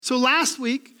So last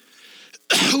week,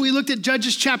 we looked at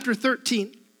Judges chapter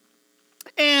 13.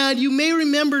 And you may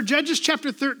remember Judges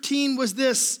chapter 13 was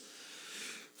this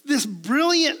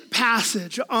brilliant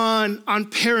passage on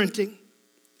parenting.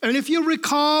 And if you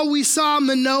recall, we saw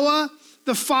Manoah,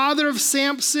 the father of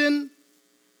Samson.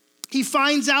 He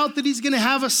finds out that he's going to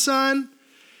have a son.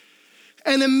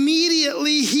 And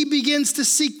immediately he begins to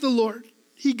seek the Lord.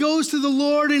 He goes to the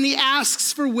Lord and he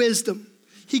asks for wisdom.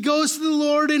 He goes to the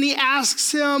Lord and he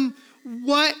asks him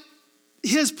what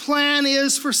his plan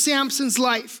is for Samson's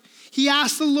life. He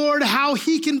asks the Lord how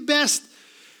he can best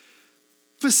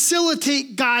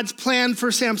facilitate God's plan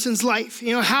for Samson's life.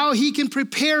 You know, how he can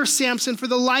prepare Samson for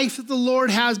the life that the Lord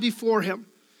has before him.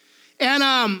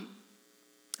 And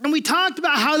we talked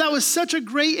about how that was such a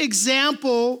great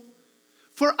example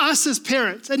for us as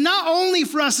parents. And not only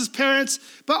for us as parents,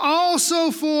 but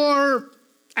also for,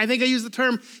 I think I use the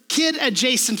term,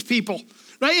 kid-adjacent people,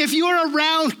 right? If you're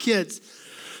around kids,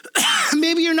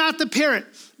 maybe you're not the parent,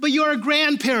 but you're a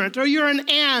grandparent, or you're an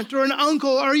aunt, or an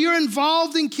uncle, or you're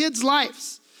involved in kids'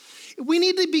 lives. We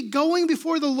need to be going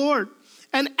before the Lord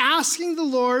and asking the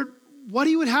Lord what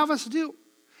he would have us do,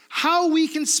 how we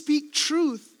can speak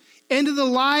truth into the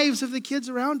lives of the kids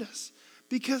around us.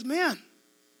 Because, man,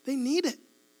 they need it,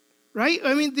 right?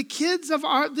 I mean, the kids of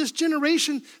this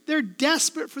generation, they're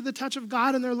desperate for the touch of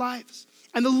God in their lives.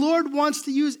 And the Lord wants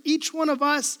to use each one of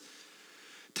us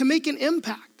to make an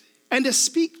impact and to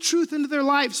speak truth into their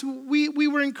lives. We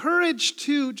were encouraged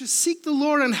to just seek the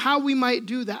Lord on how we might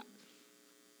do that.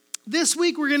 This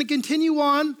week, we're going to continue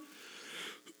on,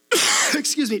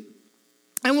 excuse me,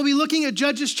 and we'll be looking at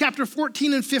Judges chapter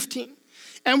 14 and 15.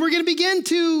 And we're going to begin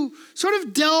to sort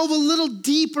of delve a little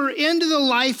deeper into the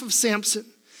life of Samson.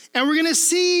 And we're going to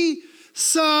see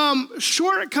some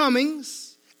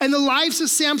shortcomings in the lives of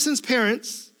Samson's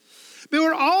parents. But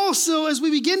we're also, as we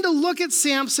begin to look at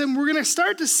Samson, we're going to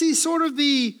start to see sort of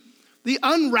the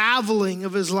unraveling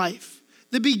of his life,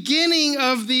 the beginning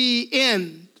of the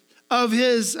end of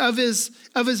his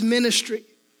ministry.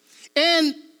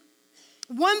 And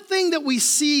one thing that we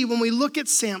see when we look at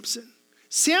Samson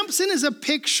is a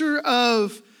picture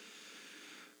of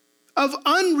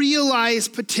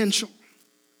unrealized potential,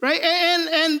 right?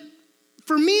 And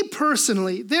for me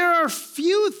personally, there are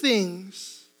few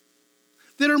things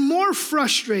that are more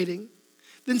frustrating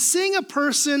than seeing a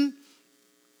person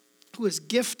who is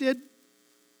gifted,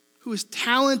 who is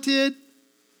talented,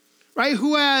 right?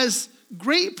 Who has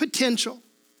great potential.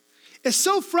 It's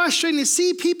so frustrating to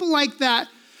see people like that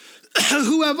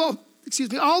who have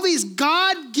all these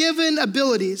God-given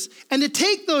abilities, and to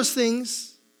take those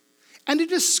things and to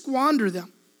just squander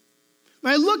them.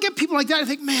 When I look at people like that, I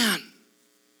think, man,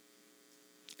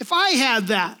 if I had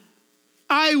that,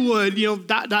 I would,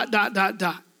 Isn't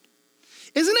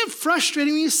it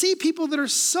frustrating when you see people that are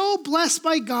so blessed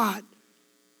by God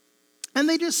and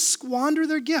they just squander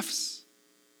their gifts?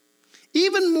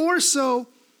 Even more so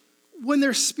when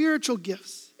they're spiritual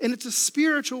gifts and it's a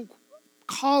spiritual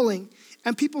calling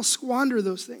and people squander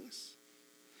those things.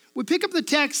 We pick up the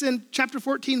text in chapter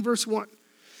 14, verse 1.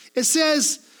 It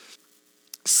says,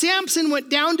 Samson went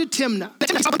down to Timnah.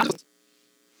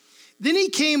 Then he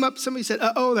came up, somebody said,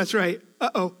 uh-oh, that's right.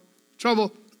 Uh-oh,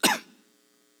 trouble.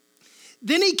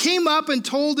 Then he came up and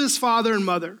told his father and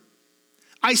mother,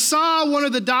 I saw one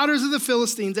of the daughters of the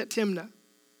Philistines at Timnah.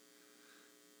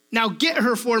 Now get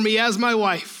her for me as my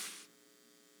wife.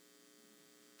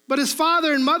 But his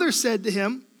father and mother said to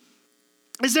him,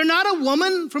 is there not a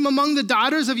woman from among the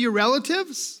daughters of your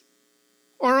relatives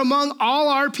or among all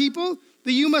our people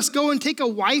that you must go and take a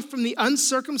wife from the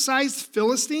uncircumcised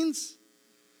Philistines?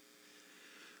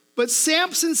 But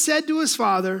Samson said to his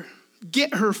father,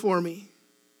 get her for me,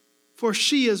 for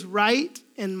she is right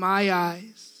in my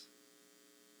eyes.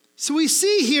 So we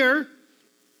see here,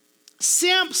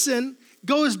 Samson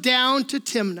goes down to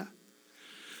Timnah.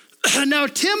 Now,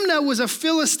 Timnah was a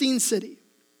Philistine city.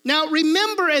 Now,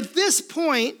 remember at this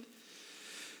point,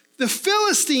 the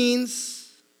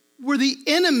Philistines were the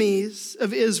enemies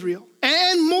of Israel.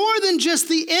 And more than just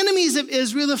the enemies of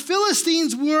Israel, the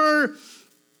Philistines were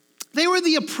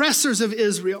the oppressors of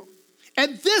Israel.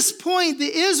 At this point,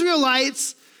 the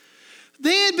Israelites,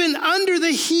 they had been under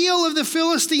the heel of the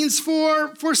Philistines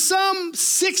for some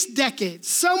 6 decades,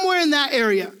 somewhere in that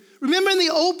area. Remember in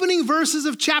the opening verses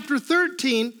of chapter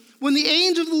 13, when the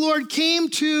angel of the Lord came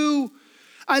to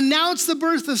announce the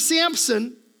birth of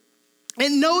Samson,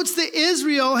 it notes that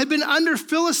Israel had been under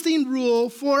Philistine rule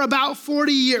for about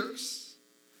 40 years.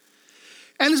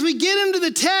 And as we get into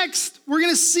the text, we're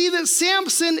going to see that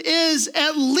Samson is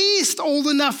at least old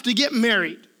enough to get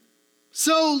married.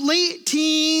 So late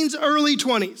teens, early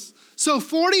 20s. So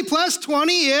 40 plus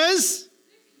 20 is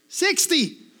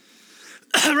 60.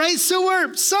 Right? So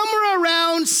we're somewhere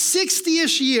around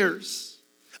 60-ish years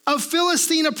of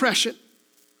Philistine oppression.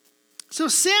 So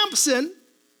Samson,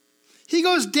 he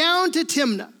goes down to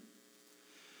Timnah.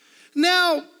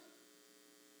 Now,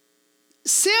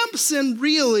 Samson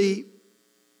really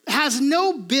has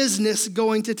no business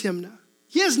going to Timnah.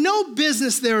 He has no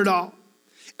business there at all.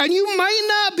 And you might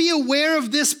not be aware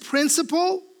of this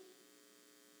principle,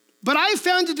 but I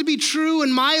found it to be true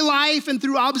in my life and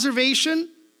through observation.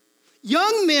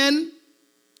 Young men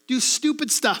do stupid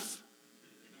stuff.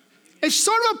 It's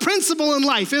sort of a principle in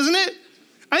life, isn't it?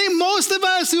 I think most of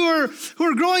us who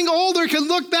are growing older can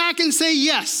look back and say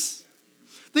yes.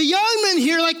 The young men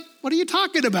here are like, what are you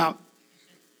talking about?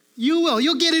 You will.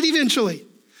 You'll get it eventually.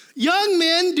 Young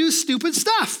men do stupid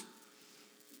stuff.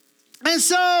 And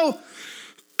so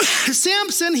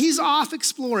Samson, he's off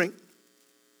exploring.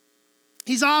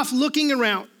 He's off looking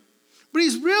around. But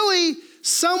he's really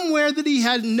somewhere that he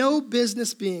had no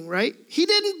business being, right? He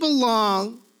didn't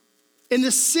belong in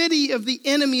the city of the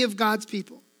enemy of God's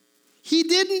people. He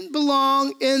didn't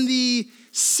belong in the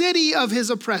city of his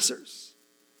oppressors.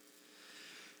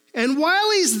 And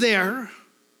while he's there,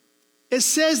 it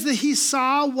says that he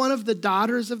saw one of the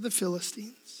daughters of the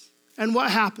Philistines. And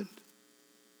what happened?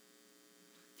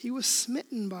 He was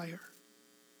smitten by her.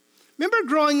 Remember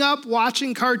growing up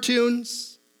watching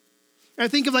cartoons? I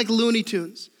think of like Looney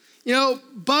Tunes. You know,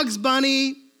 Bugs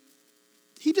Bunny,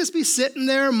 he'd just be sitting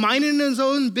there minding his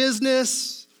own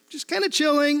business, just kind of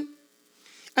chilling.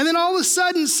 And then all of a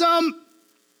sudden, some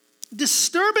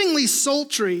disturbingly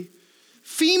sultry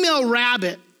female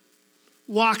rabbit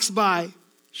walks by,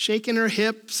 shaking her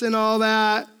hips and all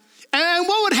that. And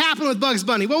what would happen with Bugs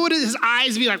Bunny? What would his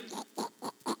eyes be like?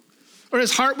 Or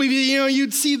his heart would be,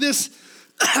 you'd see this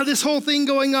whole thing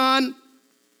going on.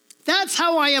 That's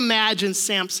how I imagine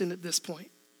Samson at this point.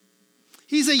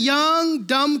 He's a young,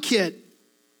 dumb kid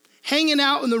hanging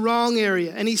out in the wrong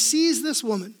area. And he sees this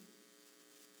woman.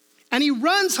 And he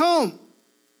runs home. He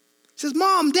says,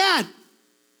 Mom, Dad,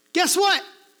 guess what?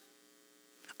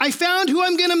 I found who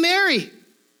I'm going to marry.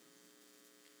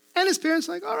 And his parents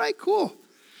are like, all right, cool.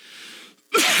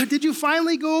 Did you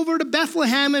finally go over to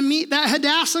Bethlehem and meet that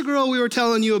Hadassah girl we were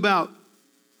telling you about?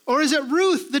 Or is it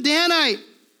Ruth, the Danite?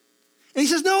 And he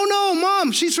says, no,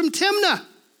 Mom, she's from Timnah.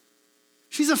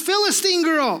 She's a Philistine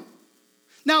girl.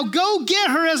 Now go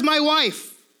get her as my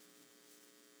wife.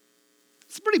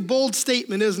 It's a pretty bold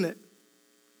statement, isn't it?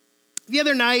 The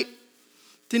other night,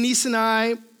 Denise and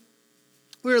I,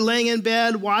 we were laying in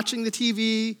bed watching the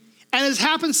TV. And as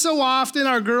happens so often,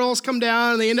 our girls come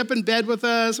down and they end up in bed with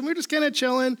us. And we're just kind of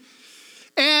chilling.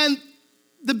 And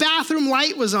the bathroom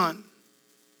light was on.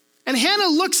 And Hannah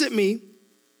looks at me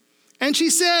and she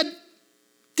said,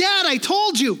 Dad, I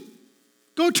told you,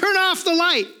 go turn off the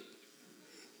light.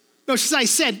 No, I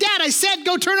said, Dad, I said,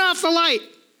 go turn off the light.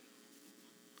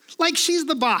 Like she's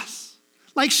the boss.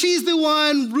 Like she's the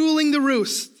one ruling the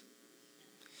roost.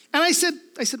 And I said,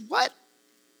 what?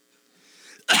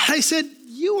 I said,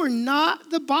 you are not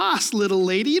the boss, little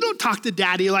lady. You don't talk to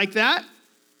Daddy like that.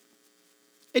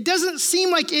 It doesn't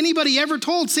seem like anybody ever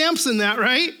told Samson that,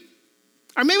 right?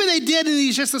 Or maybe they did and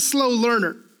he's just a slow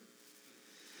learner.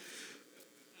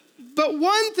 But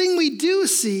one thing we do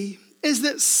see is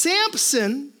that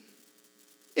Samson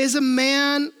is a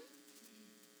man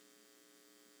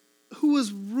who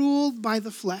was ruled by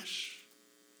the flesh.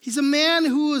 He's a man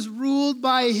who was ruled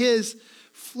by his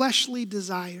fleshly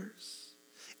desires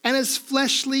and his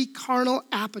fleshly carnal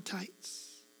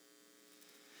appetites.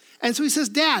 And so he says,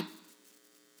 Dad,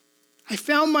 I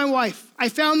found my wife. I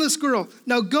found this girl.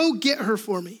 Now go get her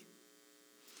for me.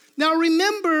 Now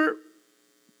remember,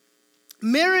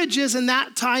 marriages in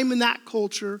that time, in that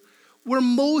culture, were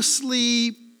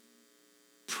mostly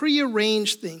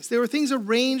prearranged things. They were things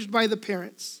arranged by the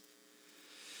parents.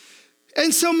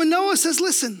 And so Manoah says,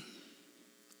 listen,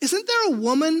 isn't there a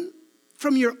woman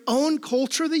from your own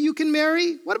culture that you can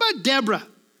marry? What about Deborah?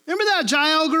 Remember that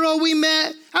Jael girl we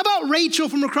met? How about Rachel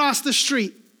from across the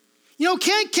street? You know,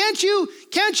 can't you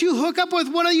hook up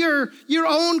with one of your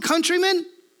own countrymen?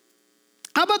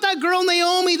 How about that girl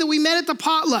Naomi that we met at the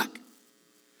potluck?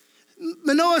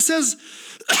 Manoah says,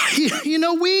 you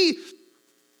know,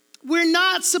 we're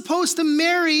not supposed to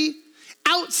marry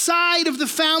outside of the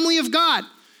family of God.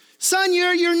 Son,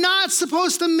 you're not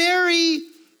supposed to marry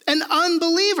an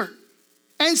unbeliever.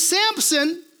 And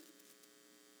Samson,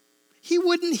 he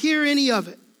wouldn't hear any of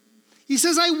it. He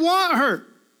says, I want her.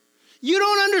 You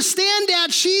don't understand,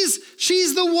 Dad.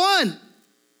 She's the one.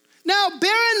 Now,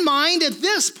 bear in mind, at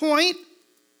this point,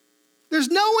 there's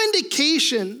no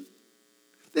indication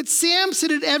that Samson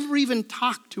had ever even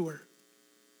talked to her.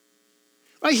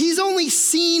 Right? He's only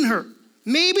seen her.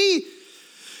 Maybe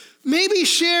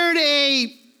shared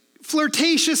a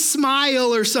flirtatious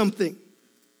smile or something.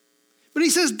 But he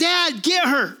says, Dad, get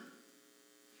her.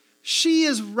 She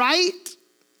is right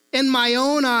in my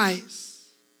own eyes.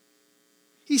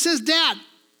 He says, Dad,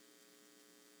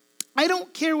 I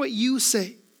don't care what you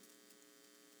say.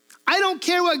 I don't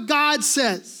care what God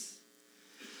says.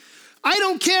 I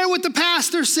don't care what the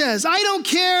pastor says. I don't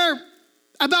care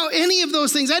about any of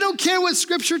those things. I don't care what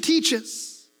Scripture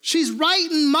teaches. She's right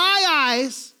in my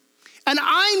eyes, and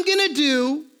I'm going to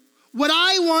do what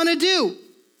I want to do.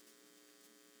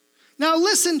 Now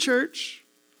listen, church,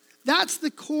 that's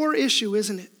the core issue,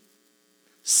 isn't it?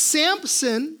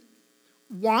 Samson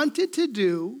wanted to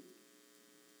do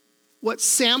what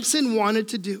Samson wanted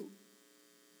to do.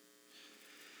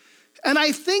 And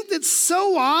I think that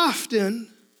so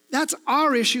often, that's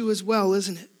our issue as well,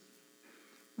 isn't it?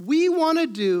 We want to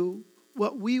do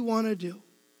what we want to do.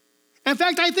 In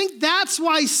fact, I think that's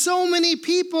why so many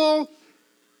people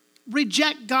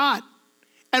reject God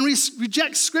and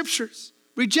reject scriptures,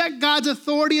 reject God's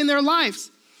authority in their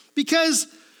lives, because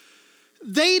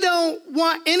they don't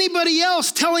want anybody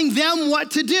else telling them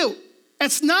what to do.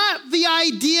 It's not the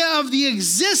idea of the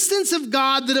existence of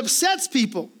God that upsets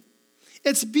people.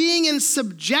 It's being in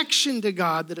subjection to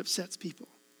God that upsets people.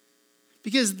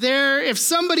 Because if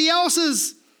somebody else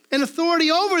is in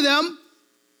authority over them,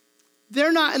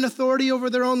 they're not in authority over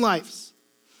their own lives.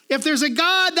 If there's a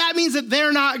God, that means that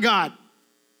they're not God.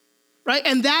 Right?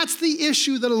 And that's the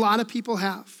issue that a lot of people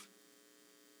have.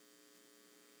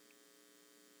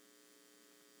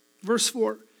 Verse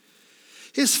 4.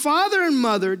 His father and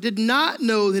mother did not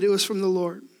know that it was from the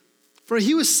Lord, for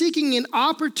he was seeking an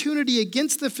opportunity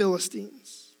against the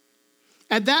Philistines.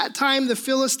 At that time, the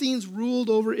Philistines ruled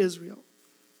over Israel.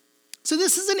 So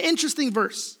this is an interesting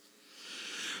verse.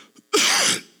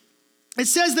 It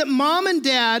says that mom and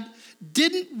dad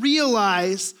didn't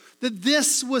realize that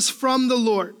this was from the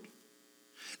Lord.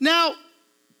 Now,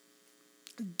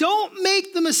 don't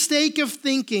make the mistake of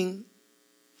thinking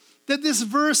that this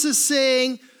verse is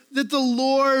saying that the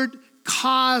Lord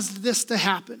caused this to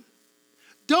happen.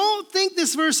 Don't think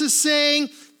this verse is saying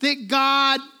that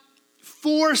God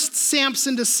forced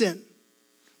Samson to sin,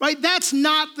 right? That's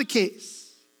not the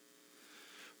case.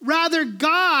 Rather,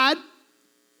 God,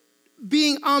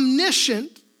 being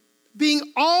omniscient, being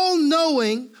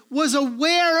all-knowing, was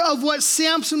aware of what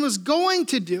Samson was going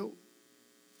to do,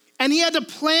 and he had to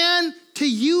plan to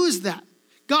use that.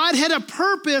 God had a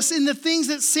purpose in the things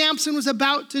that Samson was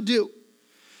about to do.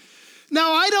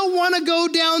 Now, I don't want to go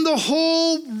down the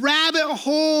whole rabbit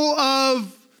hole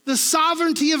of the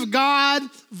sovereignty of God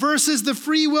versus the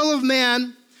free will of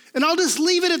man, and I'll just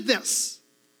leave it at this.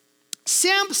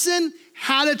 Samson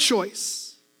had a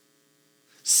choice.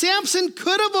 Samson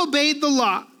could have obeyed the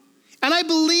law, and I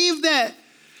believe that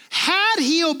had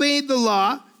he obeyed the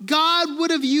law, God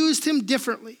would have used him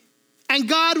differently, and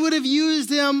God would have used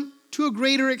him to a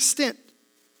greater extent.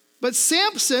 But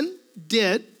Samson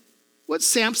did what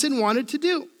Samson wanted to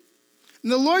do.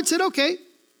 And the Lord said, okay,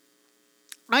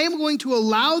 I am going to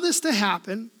allow this to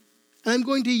happen, and I'm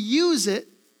going to use it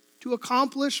to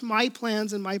accomplish my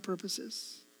plans and my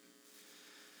purposes.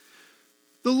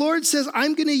 The Lord says,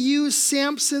 I'm going to use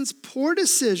Samson's poor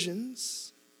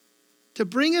decisions to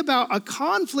bring about a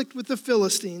conflict with the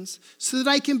Philistines so that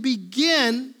I can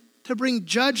begin to bring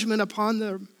judgment upon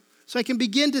them, so I can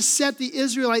begin to set the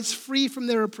Israelites free from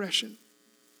their oppression.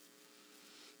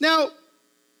 Now,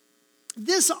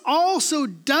 this also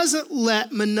doesn't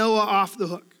let Manoah off the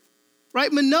hook,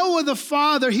 right? Manoah, the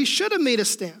father, he should have made a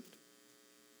stand.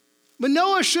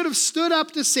 Manoah should have stood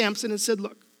up to Samson and said,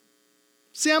 look,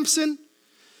 Samson,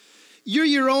 you're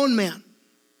your own man.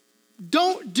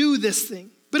 Don't do this thing.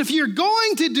 But if you're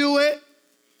going to do it,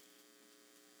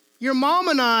 your mom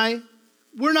and I,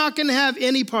 we're not going to have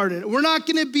any part in it. We're not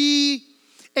going to be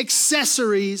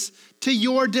accessories to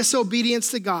your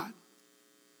disobedience to God.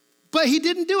 But he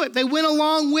didn't do it. They went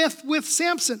along with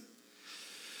Samson.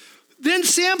 Then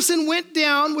Samson went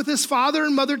down with his father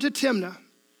and mother to Timnah.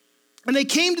 And they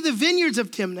came to the vineyards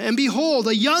of Timnah. And behold,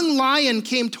 a young lion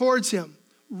came towards him,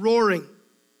 roaring.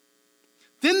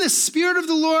 Then the Spirit of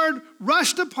the Lord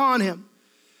rushed upon him.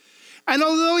 And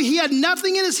although he had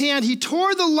nothing in his hand, he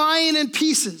tore the lion in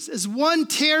pieces as one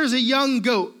tears a young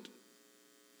goat.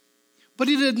 But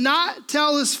he did not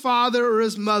tell his father or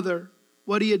his mother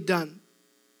what he had done.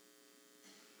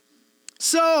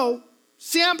 So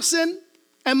Samson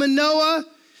and Manoah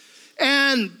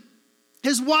and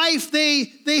his wife, they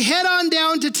head on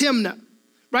down to Timnah,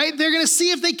 right? They're going to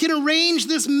see if they can arrange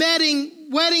this meeting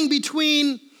wedding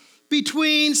between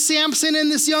Samson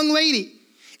and this young lady.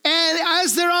 And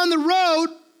as they're on the road,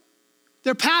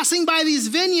 they're passing by these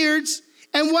vineyards,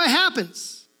 and what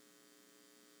happens?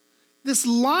 This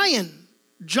lion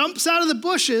jumps out of the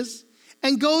bushes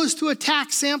and goes to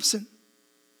attack Samson.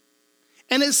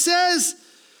 And it says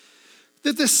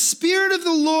that the Spirit of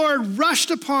the Lord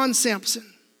rushed upon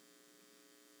Samson.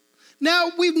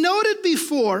 Now, we've noted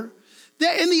before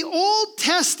that in the Old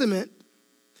Testament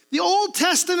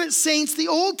saints, the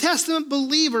Old Testament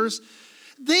believers,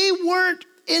 they weren't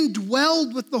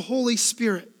indwelled with the Holy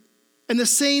Spirit in the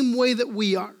same way that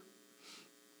we are.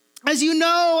 As you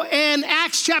know, in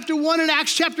Acts chapter 1 and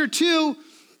Acts chapter 2,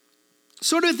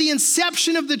 sort of at the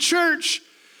inception of the church,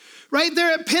 right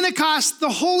there at Pentecost, the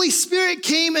Holy Spirit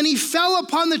came and he fell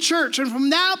upon the church. And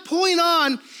from that point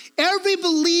on, every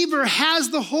believer has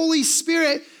the Holy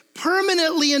Spirit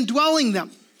permanently indwelling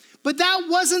them. But that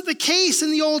wasn't the case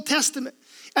in the Old Testament.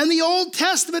 In the Old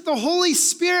Testament, the Holy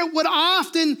Spirit would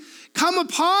often come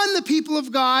upon the people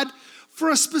of God for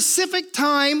a specific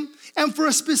time and for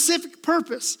a specific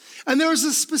purpose. And there was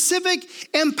a specific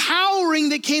empowering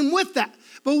that came with that.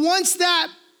 But once that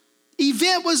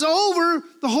event was over,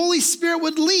 the Holy Spirit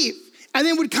would leave and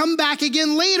then would come back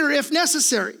again later if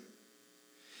necessary.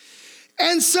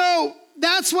 And so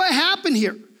that's what happened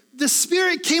here. The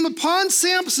Spirit came upon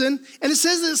Samson, and it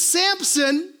says that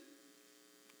Samson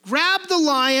grabbed the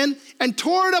lion and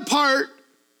tore it apart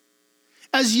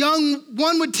as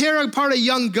one would tear apart a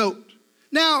young goat.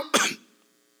 Now,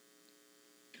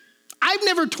 I've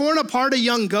never torn apart a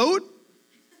young goat,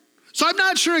 so I'm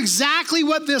not sure exactly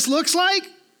what this looks like,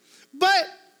 but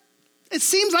it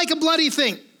seems like a bloody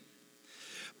thing.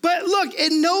 But look,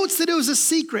 it notes that it was a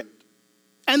secret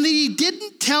and that he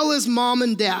didn't tell his mom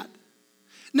and dad.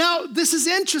 Now, this is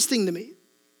interesting to me.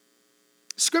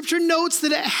 Scripture notes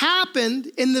that it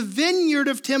happened in the vineyard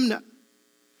of Timnah.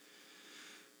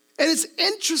 And it's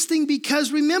interesting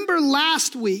because remember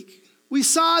last week, we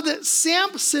saw that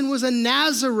Samson was a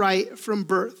Nazirite from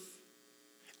birth.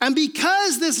 And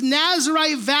because this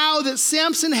Nazirite vow that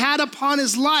Samson had upon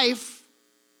his life,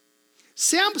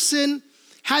 Samson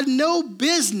had no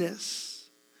business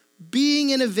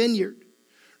being in a vineyard.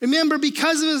 Remember,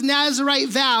 because of his Nazirite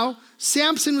vow,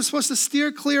 Samson was supposed to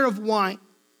steer clear of wine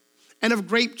and of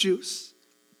grape juice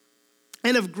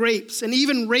and of grapes and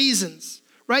even raisins,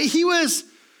 right? He was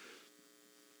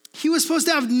supposed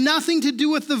to have nothing to do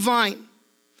with the vine.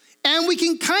 And we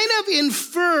can kind of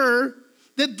infer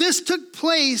that this took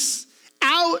place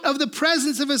out of the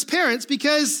presence of his parents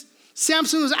because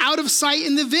Samson was out of sight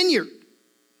in the vineyard.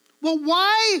 Well,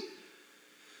 why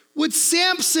would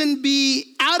Samson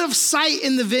be out of sight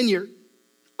in the vineyard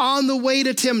on the way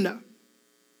to Timnah?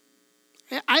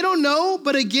 I don't know,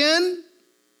 but again,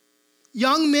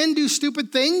 young men do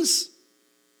stupid things.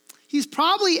 He's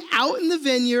probably out in the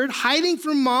vineyard, hiding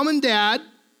from mom and dad,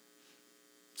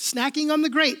 snacking on the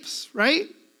grapes, right?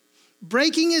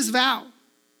 Breaking his vow.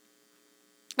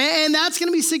 And that's going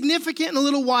to be significant in a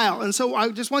little while. And so I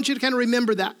just want you to kind of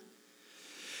remember that.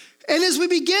 And as we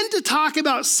begin to talk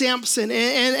about Samson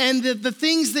and the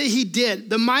things that he did,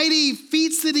 the mighty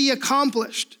feats that he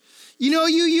accomplished, you know,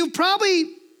 you probably,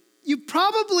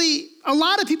 a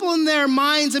lot of people in their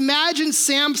minds imagine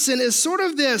Samson as sort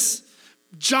of this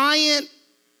giant,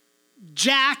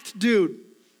 jacked dude,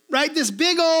 right? This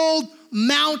big old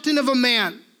mountain of a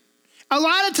man. A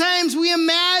lot of times we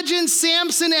imagine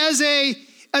Samson as a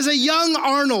young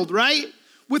Arnold, right?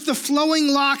 With the flowing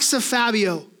locks of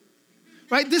Fabio,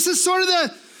 right? This is sort of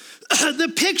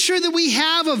the picture that we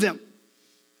have of him.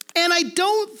 And I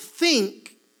don't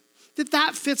think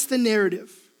that fits the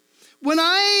narrative. When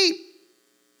I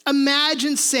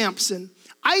imagine Samson,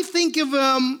 I think of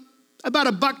him about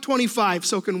 $125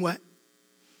 soaking wet,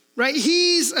 right?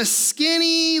 He's a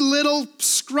skinny, little,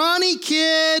 scrawny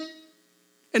kid,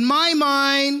 in my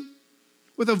mind,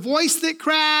 with a voice that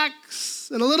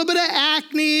cracks and a little bit of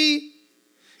acne,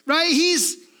 right?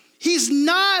 He's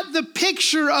not the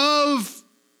picture of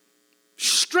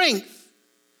strength.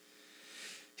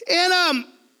 And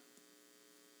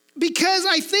because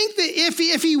I think that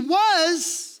if he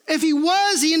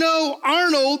was, you know,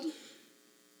 Arnold,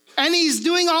 and he's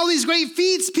doing all these great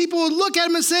feats, people would look at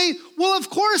him and say, well, of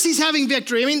course he's having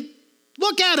victory. I mean,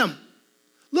 look at him.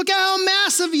 Look at how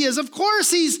massive he is. Of course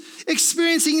he's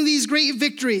experiencing these great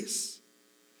victories.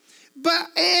 But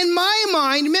in my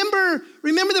mind,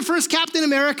 remember the first Captain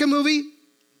America movie?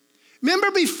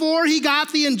 Remember before he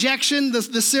got the injection,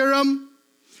 the serum?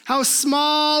 How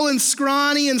small and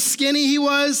scrawny and skinny he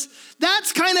was?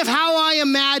 That's kind of how I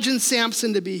imagine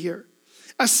Samson to be here.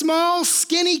 A small,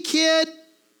 skinny kid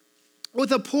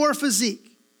with a poor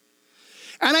physique.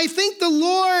 And I think the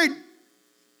Lord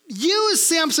used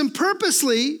Samson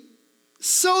purposely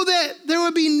so that there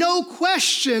would be no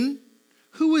question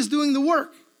who was doing the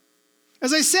work.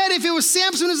 As I said, if it was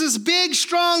Samson as this big,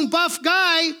 strong, buff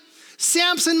guy,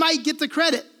 Samson might get the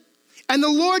credit. And the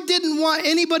Lord didn't want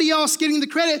anybody else getting the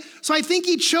credit, so I think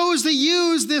he chose to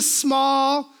use this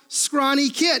small, scrawny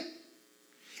kid.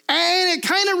 And it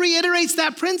kind of reiterates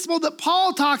that principle that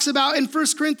Paul talks about in 1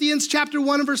 Corinthians chapter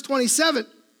 1 and verse 27.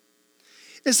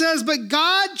 It says, but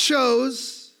God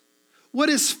chose what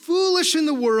is foolish in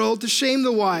the world to shame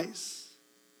the wise.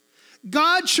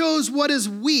 God chose what is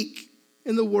weak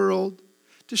in the world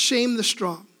to shame the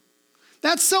strong.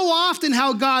 That's so often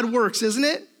how God works, isn't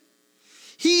it?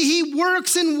 He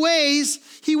works in ways,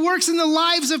 he works in the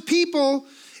lives of people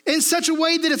in such a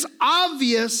way that it's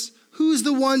obvious who's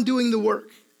the one doing the work.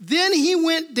 Then he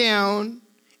went down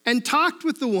and talked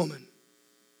with the woman,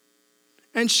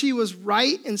 and she was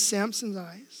right in Samson's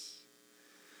eyes.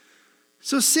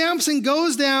 So Samson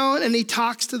goes down and he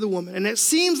talks to the woman, and it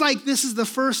seems like this is the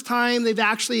first time they've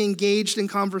actually engaged in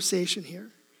conversation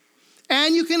here.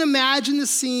 And you can imagine the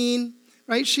scene.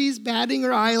 Right? She's batting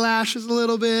her eyelashes a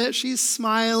little bit. She's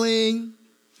smiling.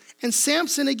 And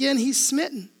Samson, again, he's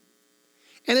smitten.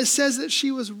 And it says that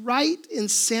she was right in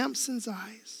Samson's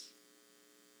eyes.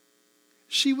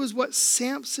 She was what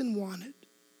Samson wanted.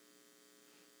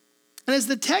 And as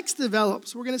the text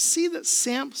develops, we're going to see that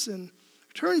Samson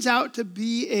turns out to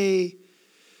be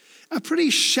a pretty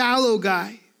shallow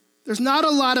guy. There's not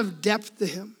a lot of depth to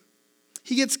him.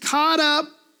 He gets caught up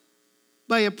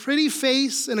by a pretty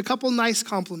face and a couple nice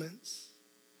compliments.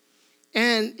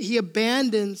 And he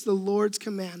abandons the Lord's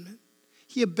commandment.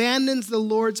 He abandons the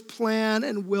Lord's plan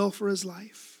and will for his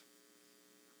life.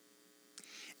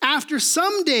 After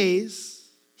some days,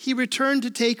 he returned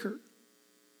to take her.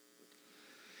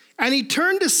 And he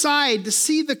turned aside to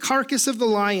see the carcass of the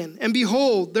lion. And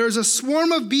behold, there is a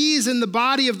swarm of bees in the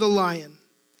body of the lion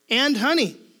and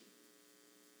honey.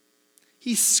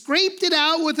 He scraped it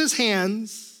out with his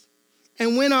hands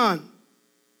and went on,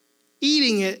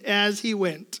 eating it as he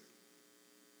went.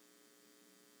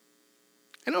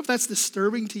 I don't know if that's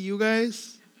disturbing to you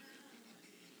guys.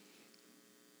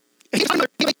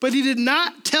 But he did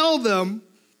not tell them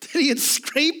that he had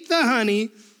scraped the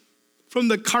honey from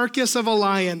the carcass of a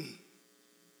lion.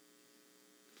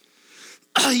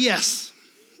 Yes.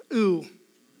 Ooh.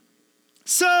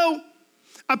 So,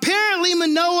 apparently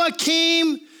Manoah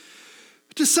came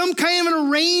to some kind of an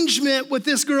arrangement with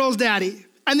this girl's daddy.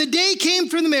 And the day came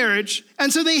for the marriage.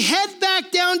 And so they head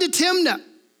back down to Timnah.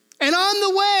 And on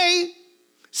the way,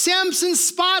 Samson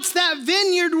spots that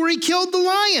vineyard where he killed the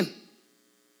lion.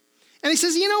 And he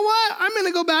says, you know what? I'm going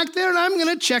to go back there and I'm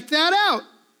going to check that out.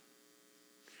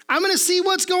 I'm going to see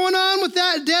what's going on with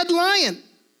that dead lion.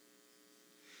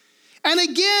 And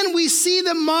again, we see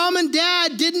that mom and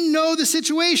dad didn't know the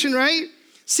situation, right?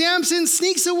 Samson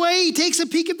sneaks away, he takes a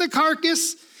peek at the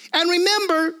carcass. And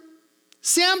remember,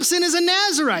 Samson is a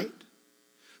Nazirite.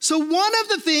 So one of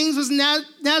the things was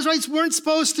Nazirites weren't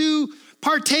supposed to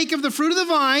partake of the fruit of the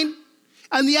vine.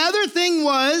 And the other thing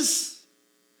was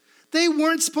they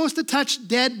weren't supposed to touch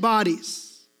dead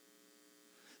bodies.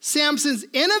 Samson's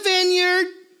in a vineyard,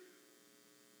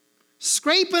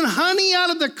 scraping honey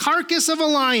out of the carcass of a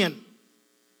lion.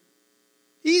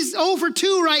 He's 0 for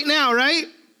 2 right now, right?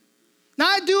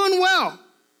 Not doing well.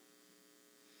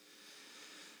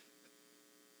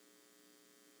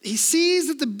 He sees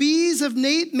that the bees have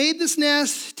made this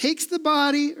nest, takes the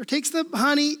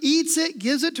honey, eats it,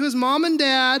 gives it to his mom and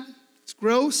dad. It's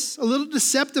gross, a little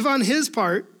deceptive on his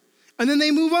part, and then they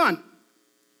move on.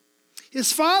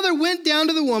 His father went down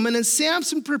to the woman, and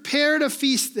Samson prepared a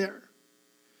feast there,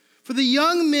 for the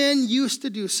young men used to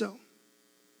do so.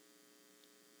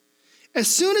 As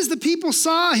soon as the people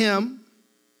saw him,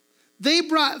 they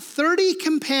brought 30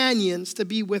 companions to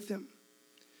be with him.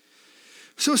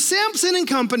 So Samson and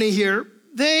company here,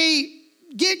 they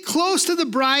get close to the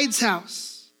bride's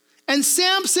house. And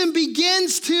Samson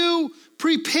begins to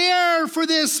prepare for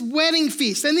this wedding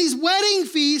feast. And these wedding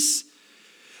feasts,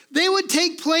 they would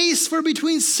take place for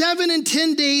between 7 and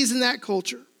 10 days in that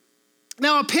culture.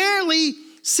 Now, apparently,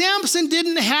 Samson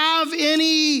didn't have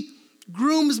any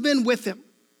groomsmen with him.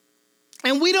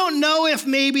 And we don't know if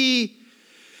maybe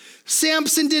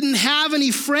Samson didn't have any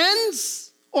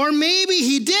friends, or maybe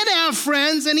he did have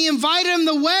friends and he invited them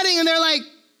to the wedding and they're like,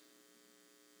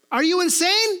 are you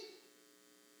insane?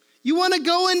 You want to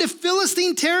go into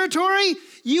Philistine territory?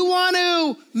 You want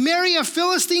to marry a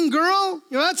Philistine girl?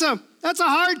 You know, that's a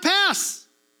hard pass.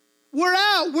 We're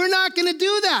out. We're not going to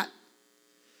do that.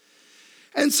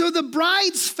 And so the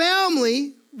bride's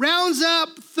family rounds up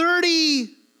 30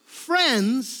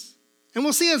 friends, and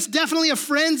we'll see it's definitely a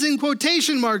friends in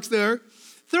quotation marks there,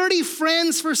 30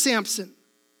 friends for Samson.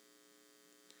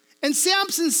 And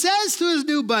Samson says to his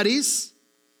new buddies,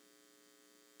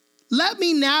 let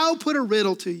me now put a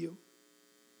riddle to you.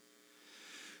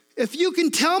 If you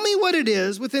can tell me what it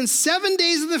is within 7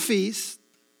 days of the feast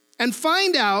and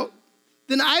find out,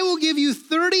 then I will give you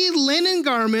 30 linen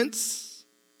garments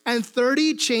and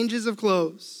 30 changes of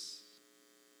clothes.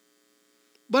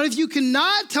 But if you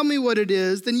cannot tell me what it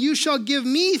is, then you shall give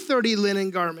me 30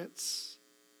 linen garments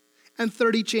and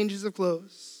 30 changes of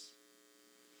clothes.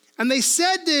 And they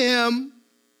said to him,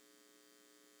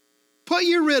 put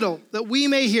your riddle that we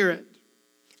may hear it.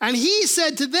 And he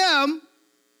said to them,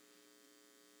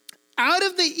 out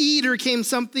of the eater came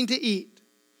something to eat.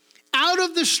 Out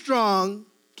of the strong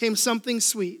came something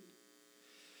sweet.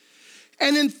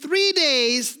 And in 3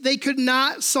 days, they could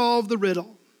not solve the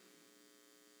riddle.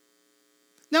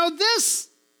 Now, this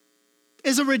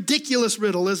is a ridiculous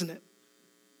riddle, isn't it?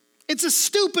 It's a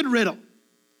stupid riddle.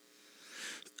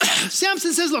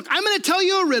 Samson says, look, I'm going to tell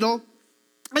you a riddle,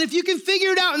 and if you can figure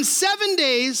it out in 7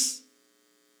 days,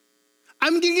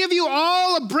 I'm going to give you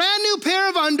all a brand new pair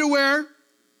of underwear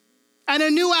and a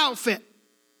new outfit.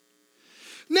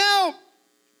 Now,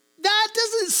 that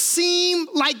doesn't seem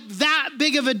like that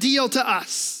big of a deal to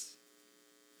us,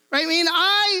 right? I mean,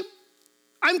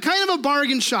 I'm kind of a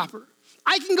bargain shopper.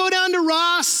 I can go down to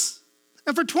Ross,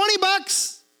 and for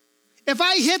 $20, if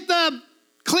I hit the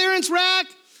clearance rack,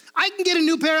 I can get a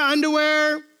new pair of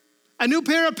underwear, a new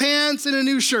pair of pants, and a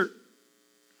new shirt,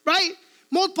 right?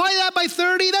 Multiply that by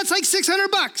 30, that's like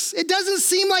 $600. It doesn't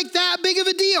seem like that big of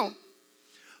a deal.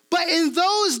 But in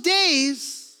those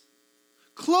days,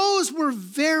 clothes were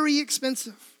very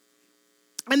expensive.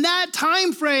 In that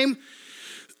time frame,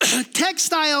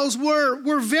 textiles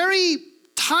were very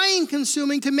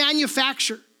time-consuming to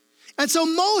manufacture. And so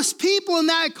most people in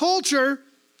that culture,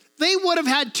 they would have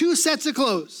had 2 sets of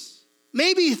clothes,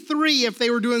 maybe 3 if they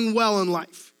were doing well in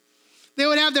life. They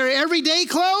would have their everyday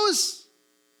clothes,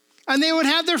 and they would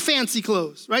have their fancy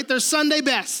clothes, right? Their Sunday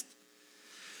best.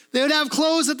 They would have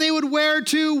clothes that they would wear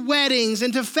to weddings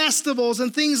and to festivals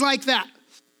and things like that.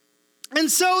 And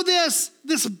so this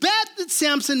bet that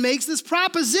Samson makes, this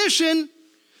proposition,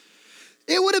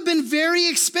 it would have been very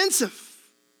expensive.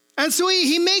 And so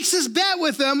he makes this bet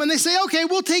with them, and they say, okay,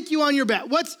 we'll take you on your bet.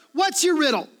 What's your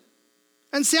riddle?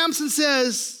 And Samson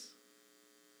says,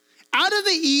 out of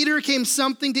the eater came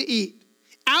something to eat.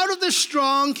 Out of the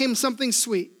strong came something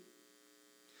sweet.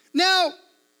 Now,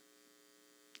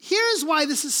 here's why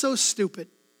this is so stupid.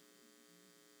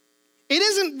 It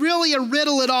isn't really a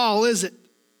riddle at all, is it?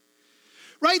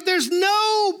 Right? There's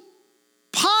no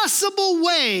possible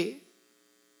way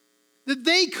that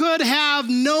they could have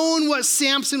known what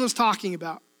Samson was talking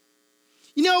about.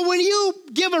 You know, when you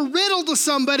give a riddle to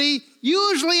somebody,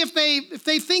 usually if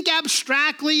they think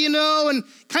abstractly, you know, and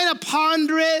kind of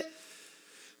ponder it,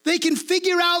 they can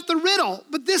figure out the riddle.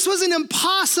 But this was an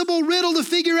impossible riddle to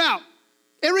figure out.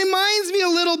 It reminds me a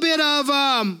little bit of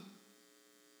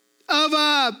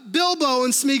Bilbo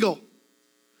and Smeagol.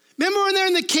 Remember when they're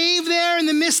in the cave there in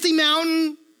the Misty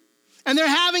Mountain, and they're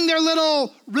having their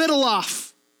little riddle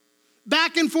off,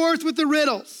 back and forth with the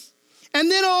riddles. And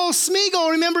then old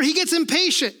Smeagol, remember, he gets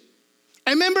impatient.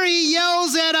 And remember, he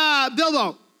yells at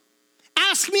Bilbo,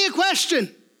 ask me a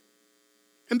question.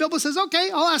 And Bilbo says,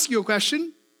 okay, I'll ask you a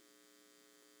question.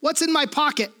 What's in my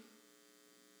pocket?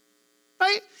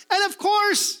 Right? And of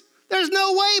course, there's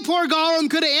no way poor Gollum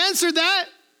could have answered that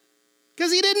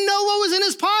because he didn't know what was in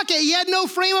his pocket. He had no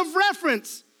frame of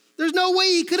reference. There's no way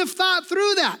he could have thought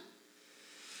through that.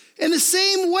 In the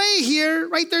same way here,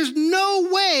 right, there's no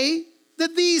way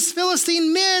that these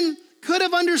Philistine men could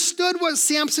have understood what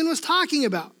Samson was talking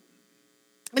about.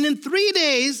 And in 3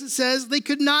 days, it says, they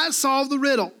could not solve the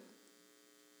riddle.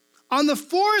 On the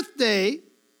 4th day,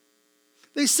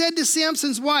 they said to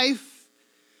Samson's wife,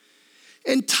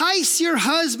 entice your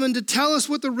husband to tell us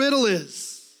what the riddle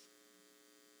is,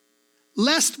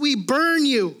 lest we burn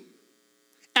you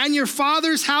and your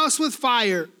father's house with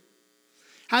fire.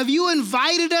 Have you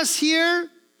invited us here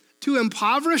to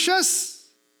impoverish us?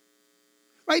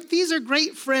 Right? These are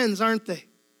great friends, aren't they?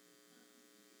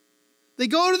 They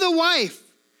go to the wife.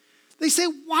 They say,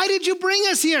 why did you bring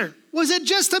us here? Was it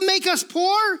just to make us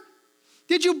poor?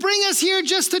 Did you bring us here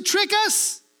just to trick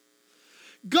us?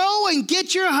 Go and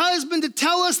get your husband to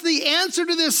tell us the answer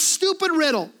to this stupid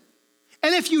riddle.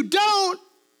 And if you don't,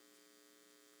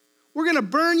 we're going to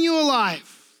burn you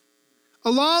alive,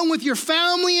 along with your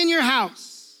family and your house.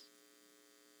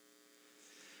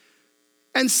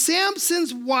 And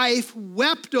Samson's wife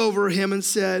wept over him and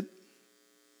said,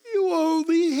 you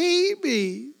only hate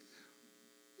me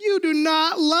you do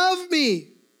not love me.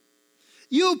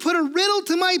 You have put a riddle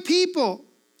to my people,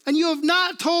 and you have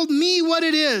not told me what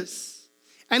it is.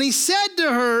 And he said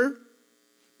to her,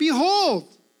 behold,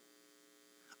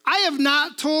 I have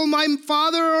not told my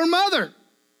father or mother,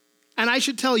 and I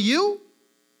should tell you?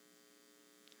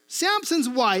 Samson's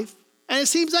wife, and it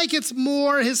seems like it's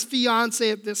more his fiance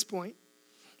at this point,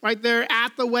 right? They're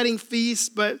at the wedding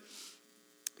feast, but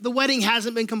the wedding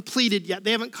hasn't been completed yet.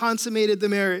 They haven't consummated the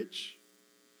marriage.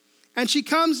 And she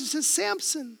comes and says,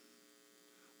 Samson,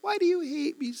 why do you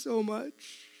hate me so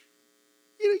much?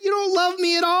 You don't love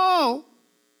me at all.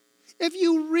 If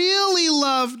you really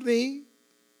loved me,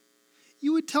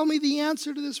 you would tell me the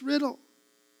answer to this riddle.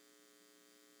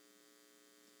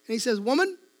 And he says,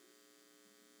 woman,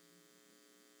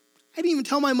 I didn't even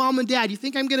tell my mom and dad. You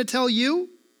think I'm going to tell you?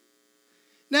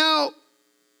 Now,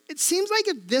 it seems like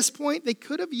at this point, they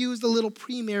could have used a little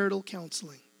premarital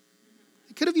counseling.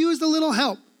 They could have used a little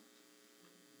help.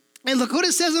 And look what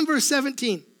it says in verse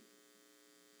 17.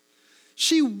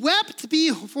 She wept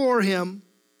before him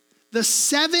the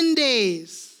 7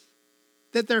 days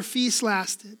that their feast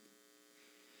lasted.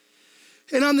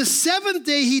 And on the 7th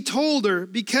day, he told her,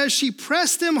 because she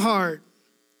pressed him hard.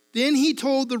 Then he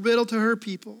told the riddle to her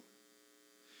people.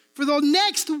 For the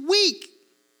next week,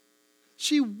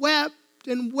 she wept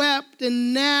and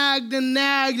nagged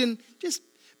and just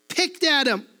picked at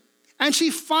him. And she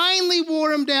finally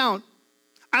wore him down.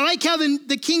 I like how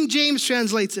the King James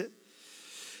translates it.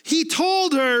 He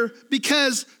told her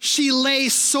because she lay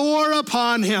sore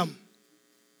upon him.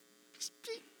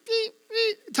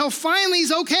 Until finally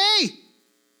he's okay.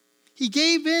 He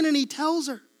gave in and he tells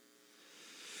her.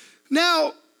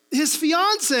 Now, his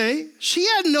fiance, she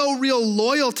had no real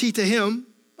loyalty to him.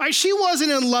 Right? She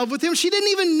wasn't in love with him. She didn't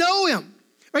even know him.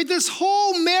 Right? This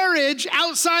whole marriage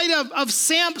outside of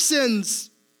Samson's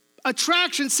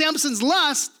attraction, Samson's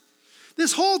lust,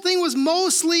 this whole thing was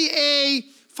mostly a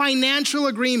financial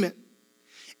agreement.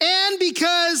 And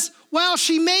because, while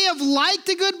she may have liked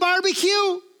a good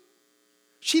barbecue,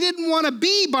 she didn't want to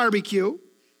be barbecue.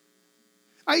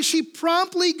 Right? She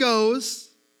promptly goes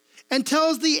and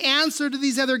tells the answer to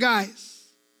these other guys.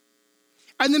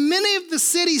 And the men of the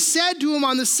city said to him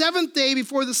on the 7th day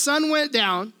before the sun went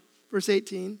down, verse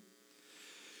 18,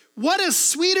 what is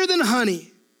sweeter than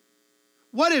honey?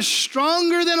 What is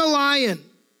stronger than a lion?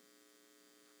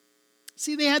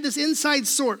 See, they had this inside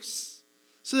source.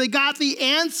 So they got the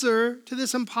answer to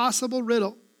this impossible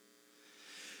riddle.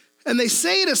 And they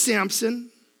say to Samson,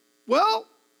 well,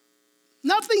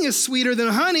 nothing is sweeter than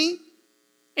honey.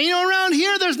 And around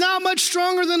here, there's not much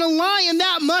stronger than a lion.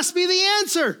 That must be the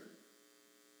answer.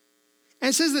 And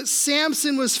it says that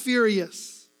Samson was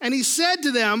furious. And he said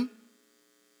to them,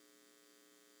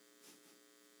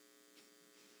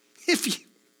 if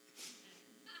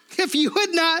you had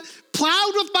not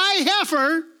plowed with my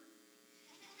heifer,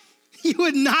 you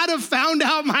would not have found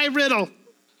out my riddle.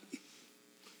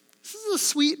 This is a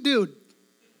sweet dude.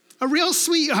 A real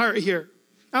sweetheart here.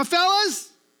 Now,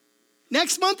 fellas,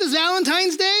 next month is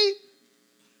Valentine's Day.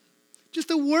 Just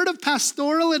a word of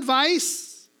pastoral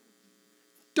advice.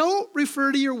 Don't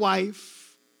refer to your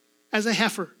wife as a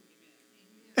heifer.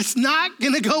 It's not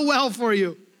going to go well for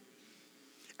you.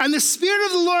 And the Spirit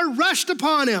of the Lord rushed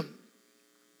upon him.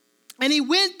 And he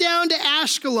went down to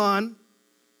Ashkelon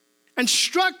and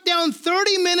struck down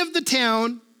 30 men of the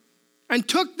town and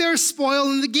took their spoil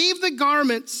and gave the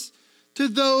garments to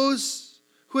those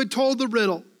who had told the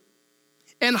riddle.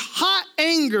 In hot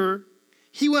anger,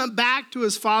 he went back to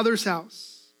his father's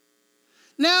house.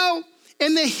 Now,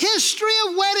 in the history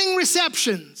of wedding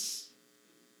receptions,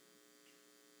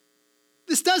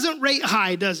 this doesn't rate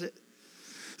high, does it?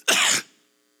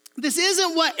 This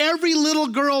isn't what every little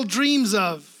girl dreams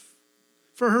of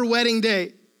for her wedding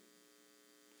day.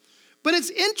 But it's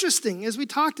interesting, as we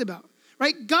talked about,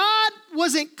 right? God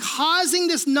wasn't causing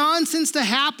this nonsense to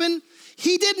happen.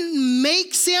 He didn't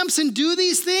make Samson do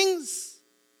these things.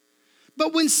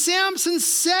 But when Samson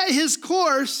set his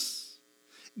course,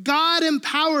 God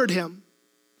empowered him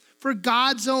for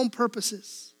God's own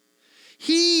purposes.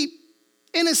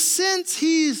 In a sense,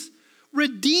 he's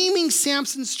redeeming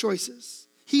Samson's choices.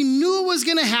 He knew it was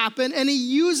going to happen, and he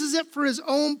uses it for his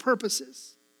own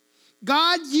purposes.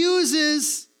 God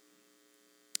uses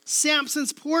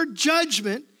Samson's poor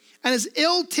judgment and his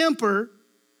ill temper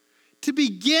to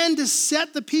begin to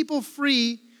set the people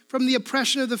free from the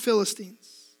oppression of the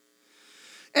Philistines.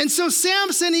 And so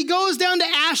Samson, he goes down to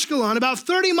Ashkelon, about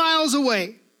 30 miles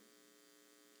away.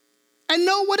 And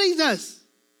know what he does?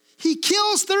 He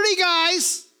kills 30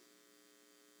 guys.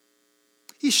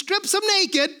 He strips them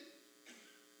naked.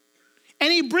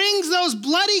 And he brings those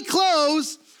bloody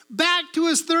clothes back to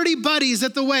his 30 buddies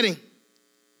at the wedding.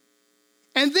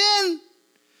 And then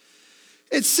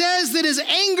it says that his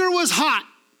anger was hot.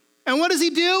 And what does he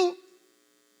do?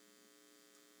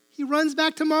 He runs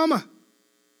back to mama.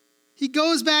 He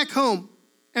goes back home.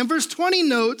 And verse 20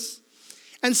 notes,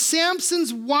 and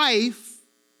Samson's wife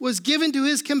was given to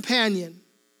his companion,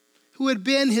 who had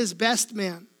been his best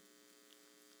man.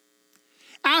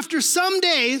 After some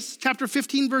days, chapter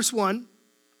 15, verse 1,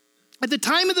 at the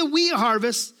time of the wheat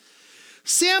harvest,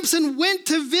 Samson went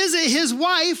to visit his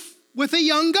wife with a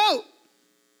young goat.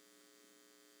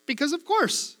 Because of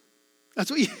course,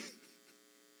 that's what you...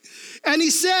 And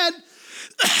he said,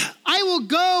 I will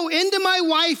go into my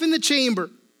wife in the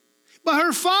chamber. But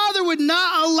her father would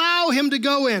not allow him to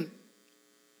go in.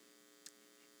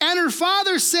 And her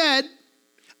father said,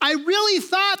 I really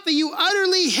thought that you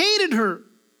utterly hated her.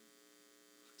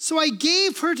 So I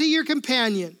gave her to your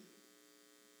companion.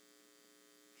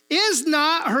 Is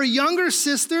not her younger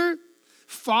sister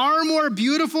far more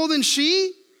beautiful than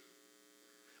she?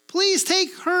 Please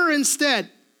take her instead.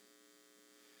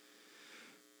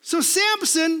 So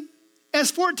Samson,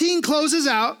 as 14 closes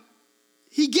out,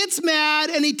 he gets mad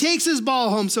and he takes his ball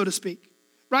home, so to speak,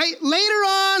 right? Later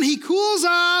on, he cools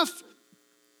off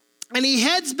and he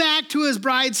heads back to his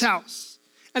bride's house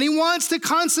and he wants to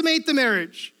consummate the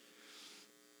marriage.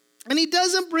 And he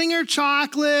doesn't bring her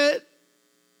chocolate.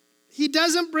 He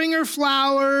doesn't bring her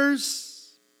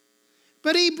flowers,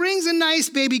 but he brings a nice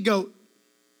baby goat.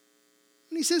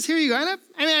 And he says, here you go. And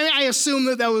I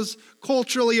assume that was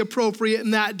culturally appropriate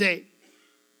in that day.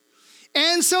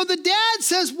 And so the dad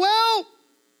says, well,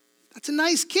 that's a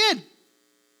nice kid.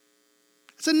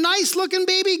 It's a nice looking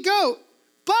baby goat.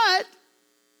 But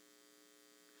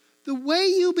the way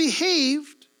you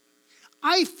behaved,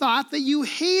 I thought that you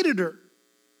hated her.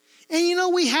 And you know,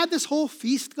 we had this whole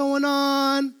feast going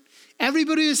on.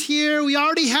 Everybody was here. We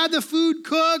already had the food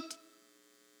cooked.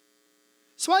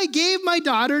 So I gave my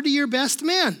daughter to your best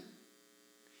man.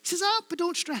 He says, but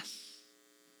don't stress.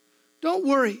 Don't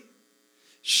worry.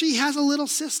 She has a little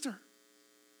sister.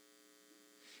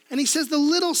 And he says the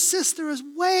little sister is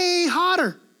way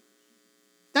hotter.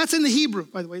 That's in the Hebrew,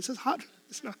 by the way. It says hotter.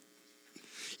 It's not.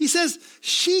 He says,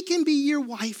 she can be your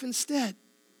wife instead.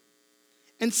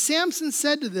 And Samson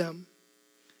said to them,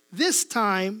 this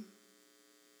time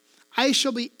I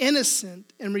shall be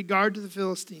innocent in regard to the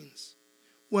Philistines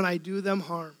when I do them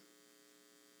harm.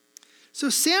 So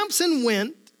Samson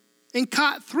went and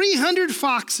caught 300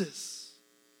 foxes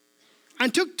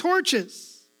and took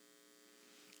torches.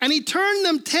 And he turned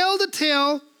them tail to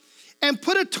tail and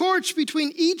put a torch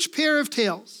between each pair of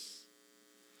tails.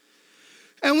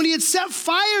 And when he had set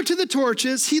fire to the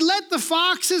torches, he let the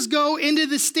foxes go into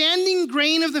the standing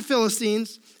grain of the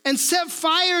Philistines and set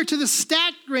fire to the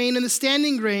stacked grain and the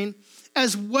standing grain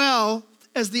as well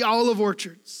as the olive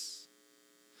orchards.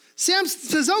 Samson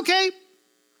says, okay,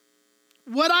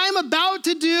 what I'm about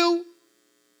to do,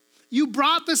 you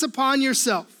brought this upon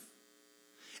yourself.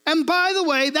 And by the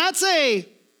way, that's a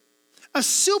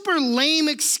super lame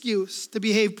excuse to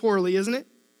behave poorly, isn't it?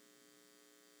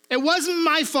 It wasn't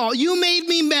my fault. You made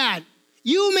me mad.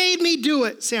 You made me do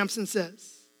it, Samson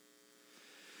says.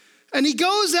 And he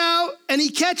goes out and he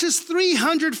catches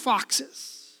 300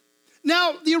 foxes.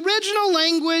 Now, the original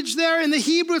language there in the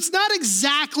Hebrew, it's not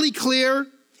exactly clear.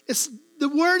 It's the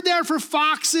word there for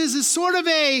foxes is sort of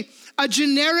a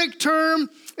generic term.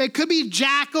 It could be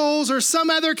jackals or some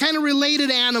other kind of related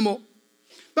animal.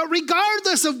 But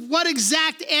regardless of what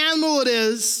exact animal it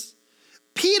is,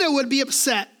 PETA would be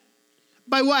upset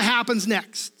by what happens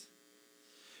next,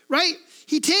 right?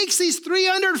 He takes these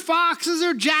 300 foxes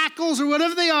or jackals or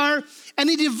whatever they are, and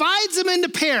he divides them into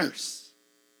pairs.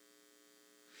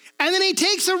 And then he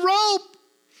takes a rope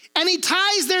and he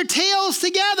ties their tails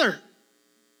together.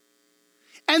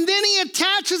 And then he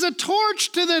attaches a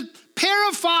torch to the pair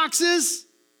of foxes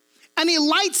and he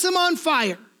lights them on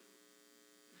fire.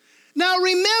 Now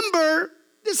remember,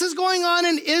 this is going on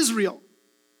in Israel.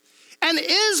 And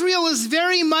Israel is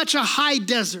very much a high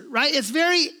desert, right? It's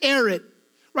very arid,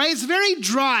 right? It's very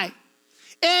dry.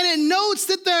 And it notes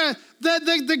that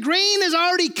the grain is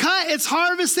already cut, it's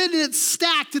harvested, and it's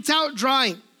stacked, it's out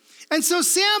drying. And so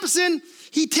Samson,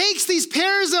 he takes these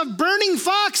pairs of burning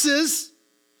foxes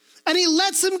and he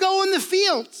lets them go in the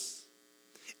fields.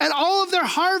 And all of their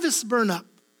harvests burn up.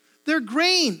 Their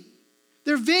grain,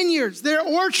 their vineyards, their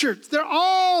orchards, they're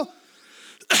all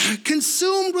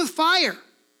consumed with fire.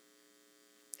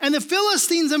 And the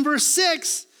Philistines in verse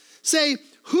 6 say,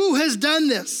 who has done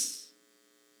this?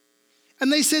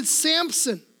 And they said,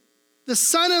 Samson, the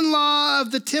son-in-law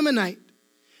of the Timonite,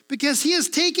 because he has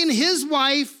taken his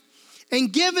wife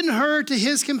and given her to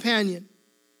his companion.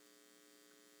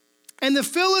 And the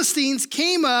Philistines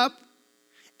came up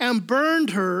and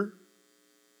burned her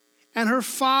and her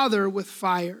father with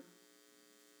fire.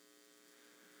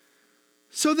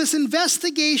 So this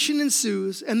investigation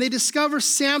ensues, and they discover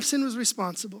Samson was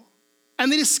responsible.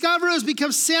 And they discover it was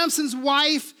because Samson's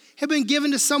wife had been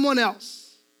given to someone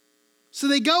else. So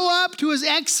they go up to his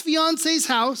ex-fiance's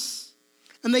house,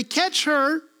 and they catch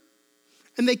her,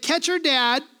 and they catch her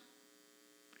dad,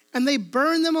 and they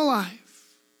burn them alive.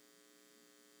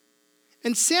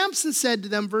 And Samson said to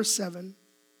them, verse 7,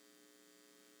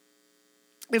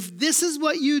 "If this is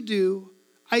what you do,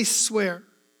 I swear,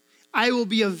 I will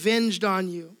be avenged on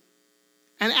you.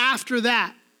 And after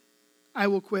that, I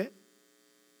will quit."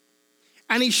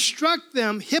 And he struck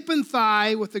them hip and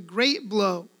thigh with a great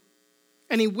blow.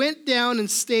 And he went down and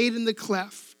stayed in the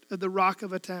cleft of the rock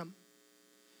of Etam.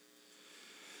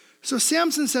 So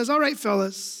Samson says, all right,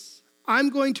 fellas, I'm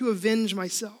going to avenge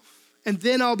myself, and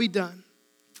then I'll be done.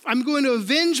 I'm going to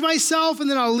avenge myself, and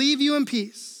then I'll leave you in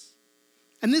peace.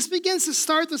 And this begins to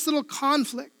start this little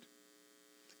conflict.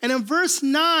 And in verse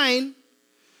 9,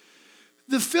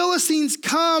 the Philistines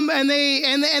come and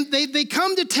they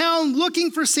come to town looking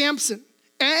for Samson.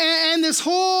 And this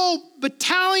whole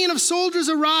battalion of soldiers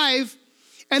arrive,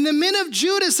 and the men of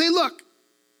Judah say, look,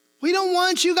 we don't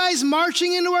want you guys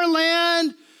marching into our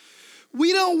land.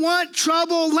 We don't want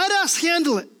trouble. Let us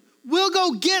handle it. We'll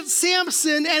go get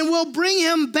Samson and we'll bring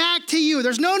him back to you.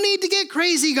 There's no need to get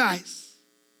crazy, guys.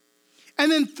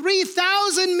 And then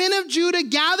 3,000 men of Judah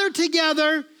gather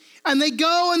together, and they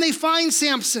go and they find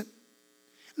Samson.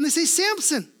 And they say,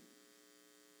 Samson,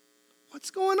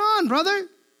 what's going on, brother?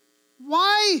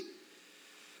 Why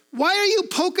are you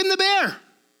poking the bear?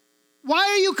 Why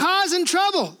are you causing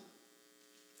trouble?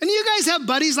 And you guys have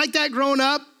buddies like that growing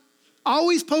up,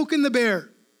 always poking the bear.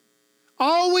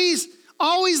 Always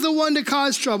the one to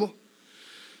cause trouble.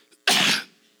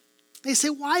 They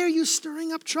say, why are you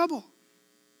stirring up trouble?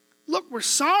 Look, we're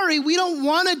sorry. We don't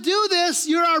want to do this.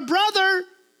 You're our brother.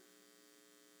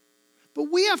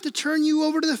 But we have to turn you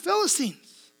over to the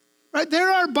Philistines, right?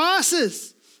 They're our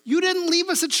bosses. You didn't leave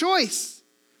us a choice.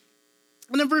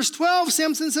 And in verse 12,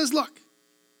 Samson says, look,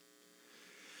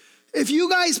 if you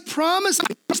guys promise,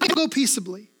 I'll go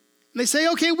peaceably. And they say,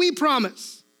 okay, we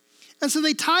promise. And so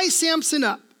they tie Samson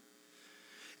up.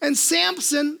 And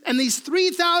Samson and these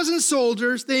 3,000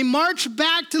 soldiers, they march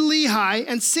back to Lehi,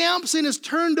 and Samson is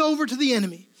turned over to the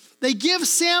enemy. They give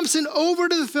Samson over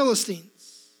to the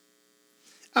Philistines.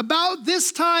 About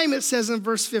this time, it says in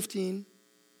verse 15,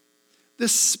 the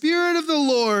Spirit of the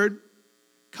Lord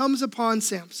comes upon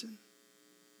Samson.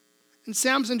 And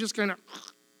Samson just kind of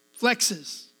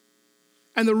flexes,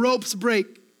 and the ropes break.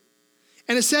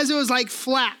 And it says it was like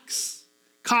flax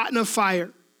caught in a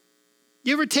fire.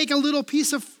 You ever take a little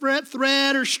piece of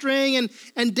thread or string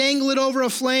and dangle it over a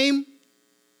flame?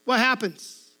 What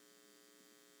happens?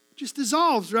 It just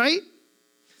dissolves, right?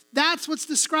 That's what's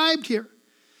described here.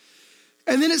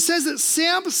 And then it says that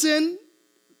Samson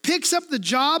picks up the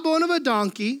jawbone of a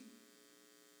donkey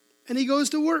and he goes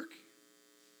to work.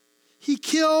 He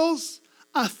kills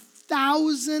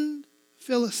 1,000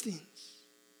 Philistines.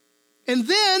 And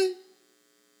then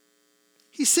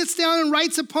he sits down and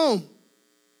writes a poem.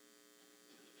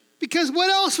 Because what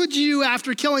else would you do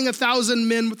after killing 1,000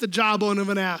 men with the jawbone of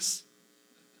an ass?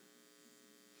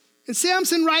 And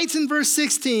Samson writes in verse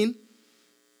 16,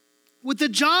 with the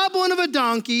jawbone of a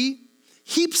donkey,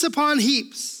 heaps upon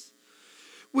heaps.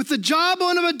 With the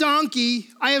jawbone of a donkey,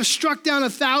 I have struck down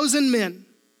 1,000 men.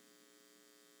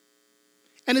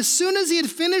 And as soon as he had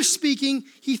finished speaking,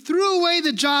 he threw away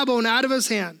the jawbone out of his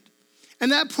hand.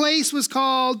 And that place was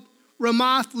called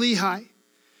Ramoth Lehi.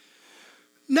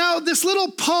 Now, this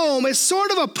little poem is sort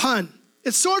of a pun.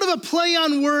 It's sort of a play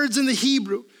on words in the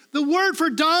Hebrew. The word for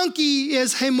donkey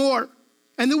is hamor,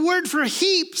 and the word for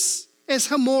heaps is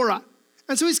hamora.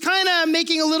 And so he's kind of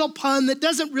making a little pun that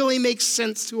doesn't really make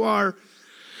sense to our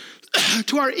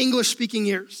English-speaking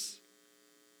ears.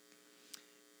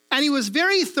 And he was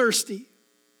very thirsty,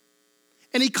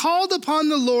 and he called upon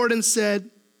the Lord and said,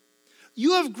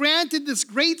 you have granted this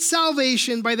great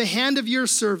salvation by the hand of your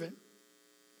servant.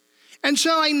 And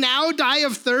shall I now die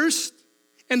of thirst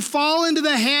and fall into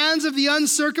the hands of the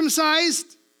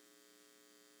uncircumcised?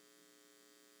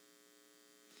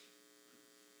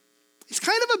 He's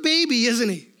kind of a baby, isn't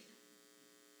he?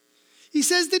 He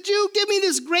says, did you give me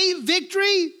this great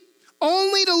victory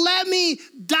only to let me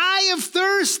die of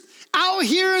thirst out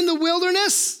here in the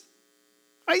wilderness?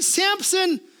 Right,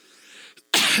 Samson,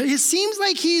 it seems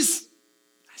like he's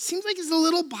a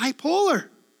little bipolar.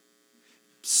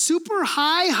 Super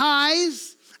high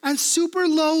highs and super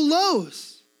low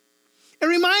lows. It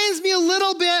reminds me a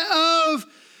little bit of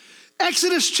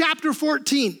Exodus chapter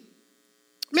 14.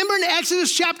 Remember in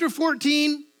Exodus chapter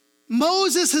 14,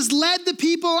 Moses has led the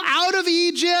people out of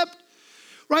Egypt,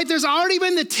 right? There's already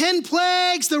been the 10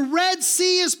 plagues. The Red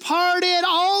Sea is parted.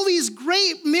 All these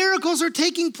great miracles are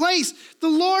taking place. The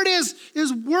Lord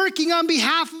is working on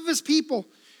behalf of his people.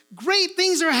 Great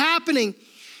things are happening.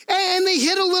 And they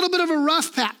hit a little bit of a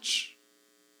rough patch.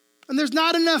 And there's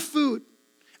not enough food.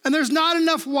 And there's not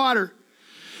enough water.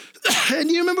 And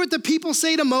you remember what the people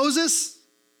say to Moses?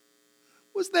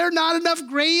 Was there not enough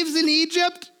graves in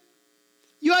Egypt?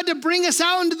 You had to bring us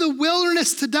out into the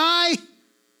wilderness to die.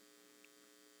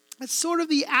 That's sort of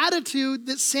the attitude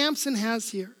that Samson has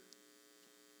here.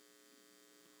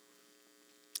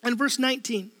 And verse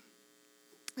 19.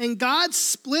 And God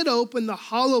split open the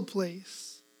hollow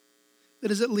place that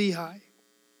is at Lehi,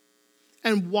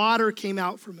 and water came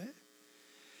out from it.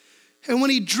 And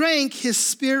when he drank, his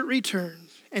spirit returned,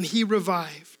 and he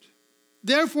revived.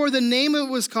 Therefore, the name of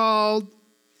it was called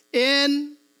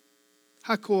En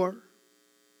Hakkore,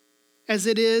 as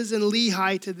it is in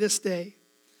Lehi to this day.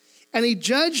 And he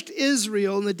judged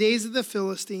Israel in the days of the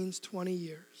Philistines 20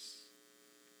 years.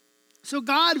 So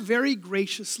God very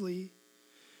graciously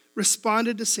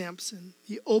responded to Samson.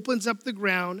 He opens up the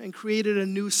ground and created a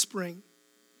new spring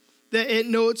that it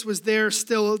notes was there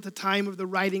still at the time of the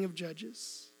writing of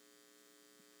Judges.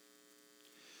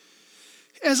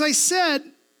 As I said,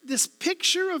 this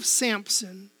picture of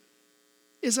Samson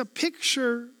is a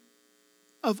picture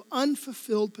of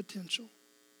unfulfilled potential.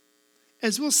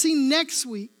 As we'll see next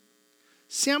week,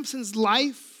 Samson's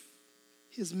life,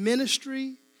 his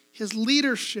ministry, his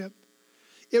leadership,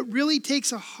 it really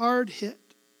takes a hard hit.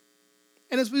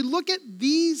 And as we look at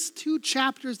these two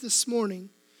chapters this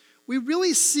morning, we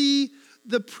really see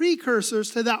the precursors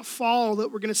to that fall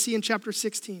that we're going to see in chapter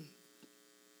 16.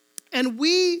 And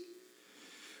we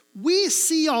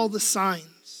see all the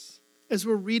signs as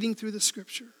we're reading through the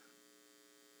scripture,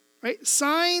 right?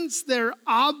 Signs that are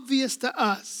obvious to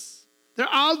us. They're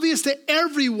obvious to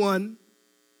everyone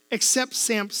except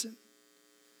Samson,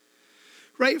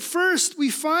 right? First, we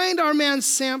find our man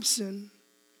Samson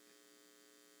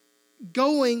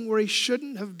going where he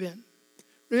shouldn't have been.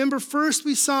 Remember, first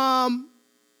we saw him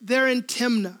there in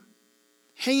Timnah,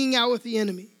 hanging out with the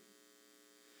enemy.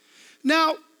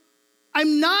 Now,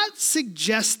 I'm not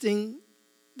suggesting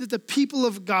that the people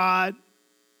of God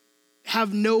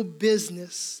have no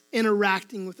business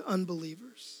interacting with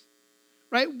unbelievers,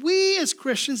 right? We as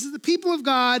Christians, as the people of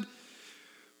God,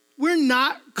 we're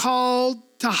not called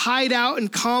to hide out in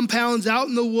compounds out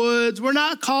in the woods. We're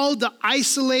not called to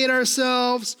isolate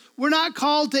ourselves. We're not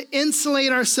called to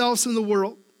insulate ourselves from the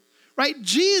world, right?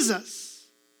 Jesus,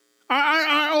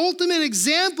 our ultimate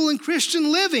example in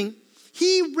Christian living,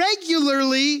 he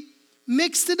regularly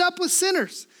mixed it up with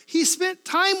sinners. He spent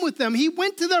time with them. He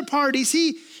went to their parties.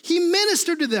 He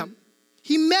ministered to them.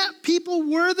 He met people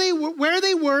where they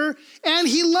were, and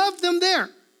he loved them there.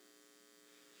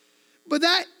 But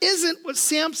that isn't what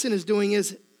Samson is doing,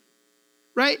 is it?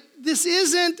 Right? This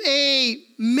isn't a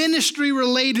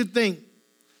ministry-related thing.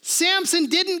 Samson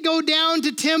didn't go down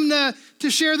to Timnah to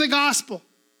share the gospel.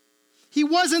 He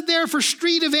wasn't there for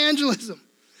street evangelism.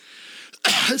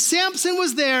 Samson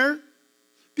was there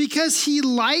because he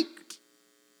liked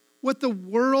what the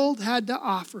world had to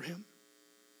offer him.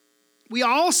 We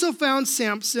also found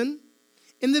Samson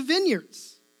in the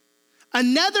vineyards.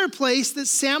 Another place that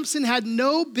Samson had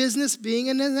no business being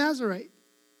a Nazarite,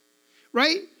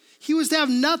 right? He was to have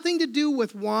nothing to do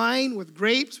with wine, with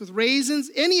grapes, with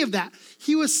raisins, any of that.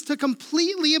 He was to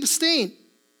completely abstain.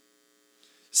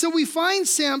 So we find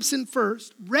Samson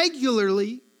first,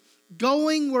 regularly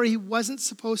going where he wasn't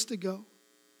supposed to go.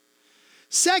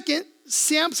 Second,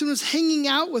 Samson was hanging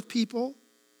out with people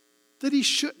that he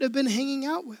shouldn't have been hanging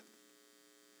out with.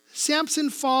 Samson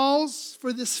falls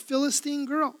for this Philistine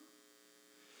girl.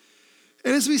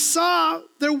 And as we saw,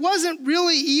 there wasn't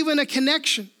really even a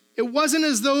connection. It wasn't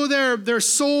as though their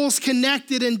souls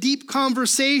connected in deep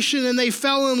conversation and they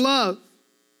fell in love.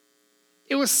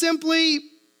 It was simply,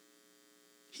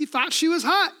 he thought she was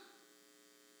hot.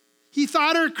 He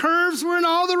thought her curves were in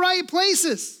all the right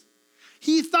places.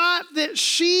 He thought that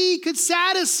she could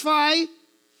satisfy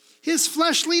his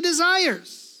fleshly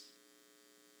desires.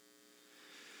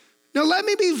 Now let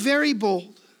me be very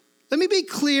bold. Let me be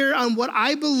clear on what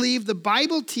I believe the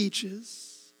Bible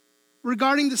teaches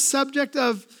regarding the subject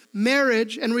of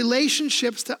marriage and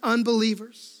relationships to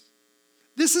unbelievers.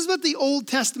 This is what the Old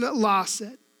Testament law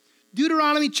said.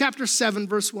 Deuteronomy chapter 7,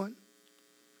 verse 1.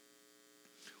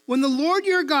 When the Lord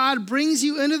your God brings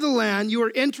you into the land you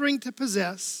are entering to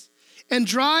possess and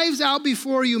drives out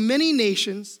before you many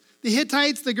nations the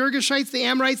Hittites, the Girgashites, the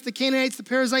Amorites, the Canaanites, the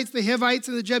Perizzites, the Hivites,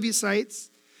 and the Jebusites.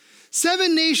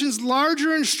 7 nations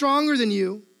larger and stronger than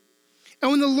you.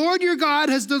 And when the Lord your God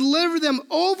has delivered them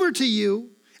over to you,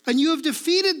 and you have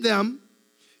defeated them,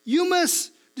 you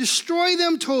must destroy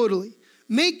them totally.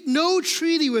 Make no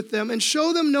treaty with them and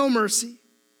show them no mercy.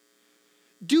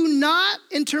 Do not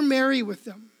intermarry with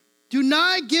them. Do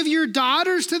not give your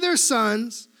daughters to their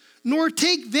sons, nor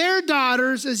take their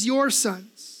daughters as your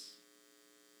sons.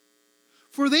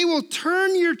 For they will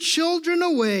turn your children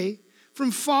away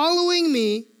from following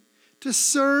me to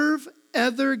serve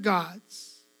other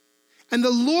gods. And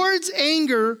the Lord's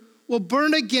anger will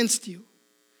burn against you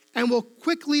and will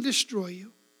quickly destroy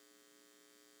you.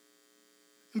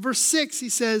 In verse 6, he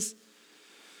says,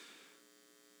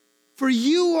 for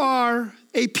you are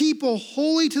a people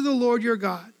holy to the Lord your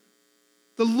God.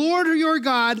 The Lord your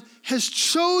God has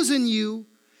chosen you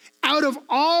out of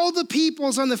all the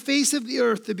peoples on the face of the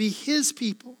earth to be his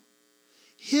people,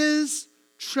 his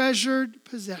treasured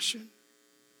possession.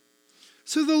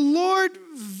 So the Lord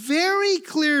very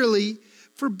clearly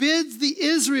forbids the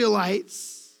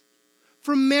Israelites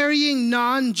from marrying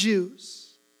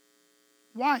non-Jews.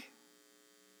 Why?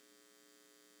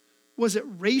 Was it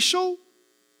racial?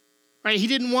 Right? He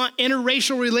didn't want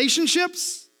interracial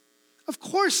relationships? Of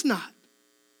course not.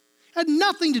 Had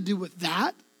nothing to do with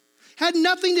that. Had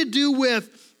nothing to do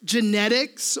with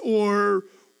genetics or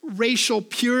racial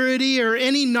purity or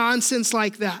any nonsense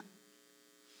like that.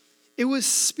 It was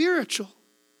spiritual.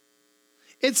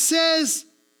 It says,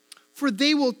 for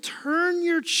they will turn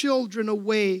your children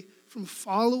away from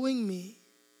following me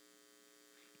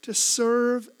to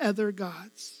serve other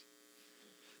gods.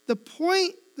 The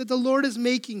point that the Lord is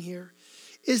making here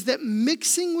is that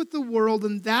mixing with the world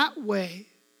in that way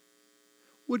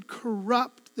would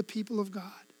corrupt the people of God.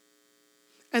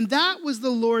 And that was the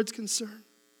Lord's concern.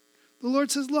 The Lord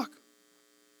says, look,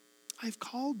 I've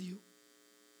called you.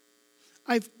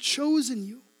 I've chosen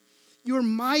you. You are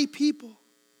my people.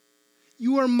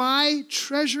 You are my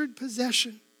treasured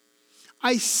possession.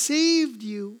 I saved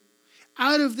you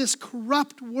out of this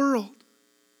corrupt world.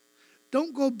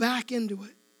 Don't go back into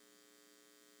it.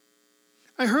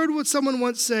 I heard what someone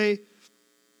once say,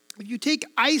 if you take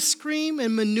ice cream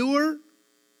and manure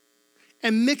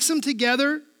and mix them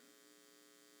together,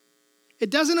 it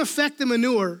doesn't affect the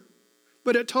manure,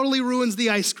 but it totally ruins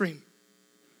the ice cream.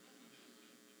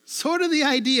 Sort of the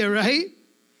idea, right?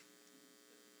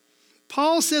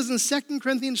 Paul says in 2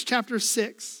 Corinthians chapter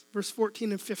 6, verse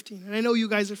 14 and 15, and I know you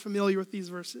guys are familiar with these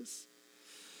verses.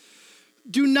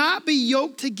 Do not be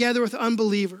yoked together with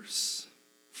unbelievers.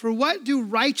 For what do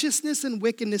righteousness and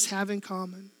wickedness have in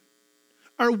common?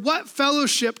 Or what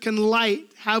fellowship can light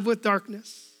have with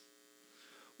darkness?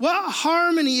 What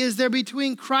harmony is there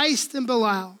between Christ and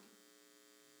Belial?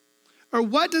 Or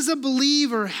what does a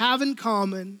believer have in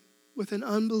common with an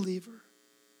unbeliever?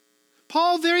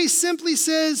 Paul very simply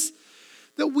says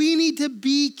that we need to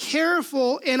be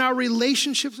careful in our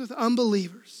relationships with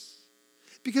unbelievers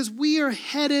because we are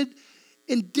headed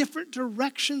in different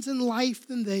directions in life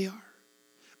than they are.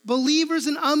 Believers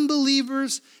and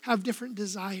unbelievers have different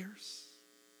desires.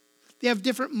 They have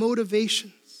different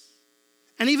motivations.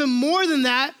 And even more than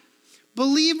that,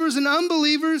 believers and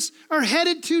unbelievers are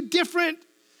headed to different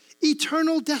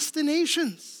eternal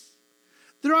destinations.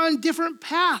 They're on different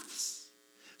paths.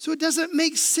 So it doesn't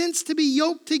make sense to be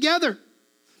yoked together.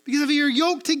 Because if you're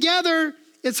yoked together,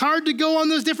 it's hard to go on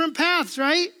those different paths,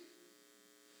 right?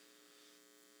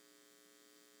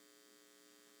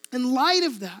 In light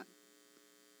of that,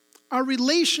 our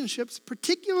relationships,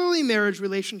 particularly marriage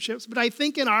relationships, but I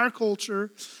think in our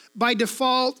culture, by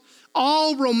default,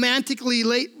 all romantically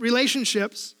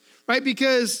relationships, right?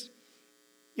 Because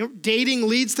dating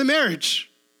leads to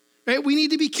marriage, right? We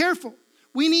need to be careful.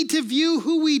 We need to view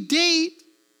who we date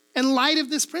in light of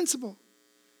this principle.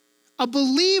 A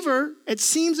believer, it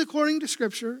seems according to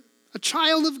Scripture, a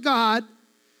child of God,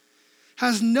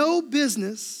 has no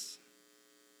business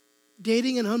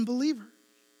dating an unbeliever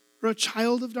or a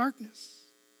child of darkness.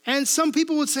 And some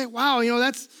people would say, wow,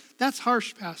 that's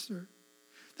harsh, Pastor.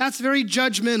 That's very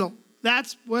judgmental.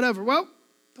 That's whatever. Well,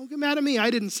 don't get mad at me. I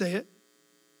didn't say it.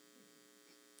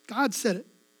 God said it.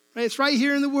 Right? It's right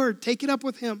here in the Word. Take it up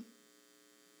with him.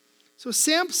 So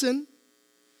Samson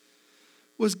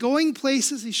was going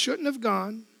places he shouldn't have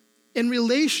gone, in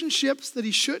relationships that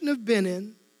he shouldn't have been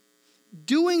in,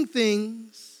 doing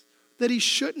things that he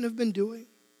shouldn't have been doing.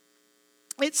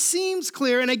 It seems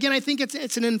clear, and again, I think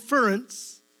it's an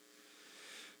inference,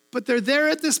 but they're there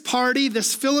at this party,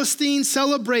 this Philistine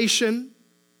celebration.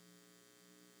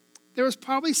 There was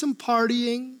probably some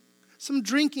partying, some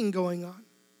drinking going on.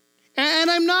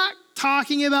 And I'm not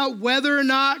talking about whether or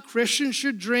not Christians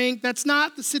should drink. That's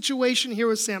not the situation here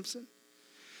with Samson.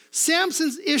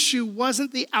 Samson's issue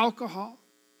wasn't the alcohol.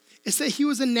 It's that he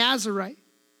was a Nazirite,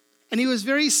 and he was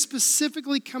very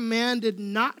specifically commanded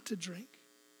not to drink,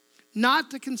 not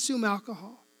to consume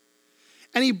alcohol.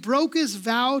 And he broke his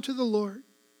vow to the Lord.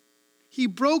 He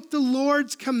broke the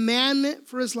Lord's commandment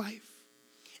for his life.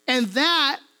 And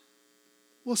that,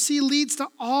 we'll see, leads to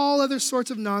all other sorts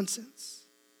of nonsense.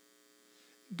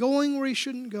 Going where he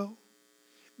shouldn't go,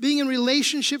 being in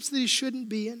relationships that he shouldn't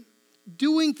be in,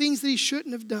 doing things that he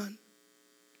shouldn't have done.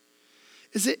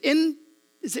 Is it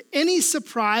any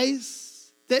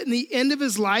surprise that in the end of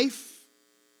his life,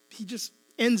 he just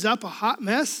ends up a hot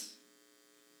mess?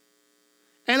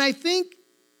 And I think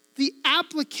the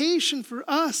application for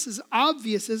us is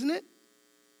obvious, isn't it?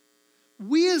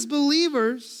 We as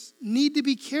believers need to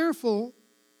be careful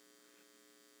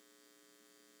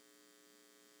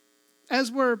as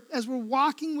we're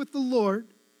walking with the Lord.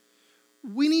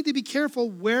 We need to be careful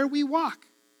where we walk.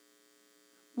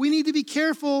 We need to be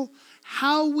careful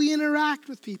how we interact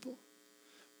with people.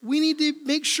 We need to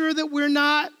make sure that we're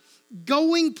not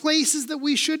going places that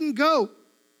we shouldn't go.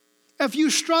 If you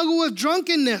struggle with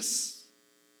drunkenness,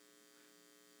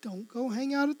 don't go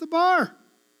hang out at the bar,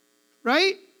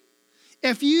 right?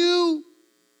 If you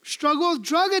struggle with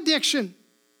drug addiction,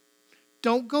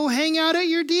 don't go hang out at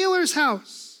your dealer's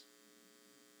house.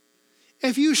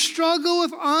 If you struggle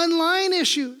with online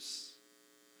issues,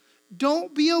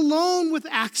 don't be alone with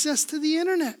access to the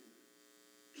internet.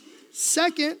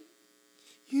 Second,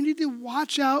 you need to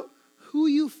watch out who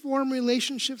you form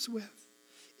relationships with.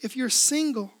 If you're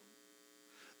single,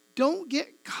 don't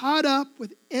get caught up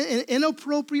with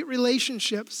inappropriate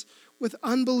relationships with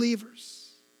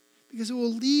unbelievers, because it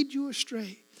will lead you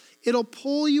astray. It'll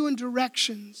pull you in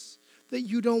directions that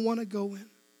you don't want to go in.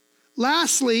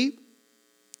 Lastly,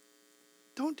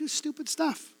 don't do stupid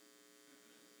stuff.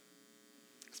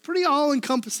 It's pretty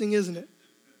all-encompassing, isn't it?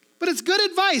 But it's good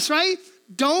advice, right?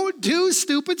 Don't do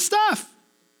stupid stuff.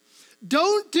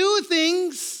 Don't do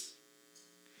things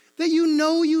that you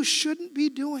know you shouldn't be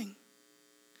doing.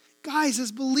 Guys,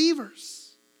 as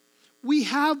believers, we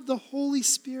have the Holy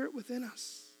Spirit within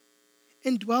us,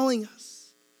 indwelling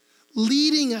us,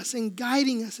 leading us and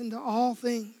guiding us into all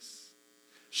things,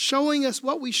 showing us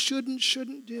what we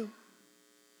shouldn't do.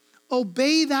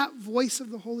 Obey that voice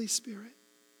of the Holy Spirit.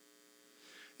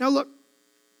 Now look,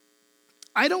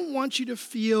 I don't want you to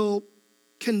feel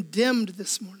condemned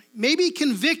this morning. Maybe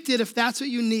convicted if that's what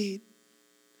you need,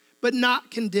 but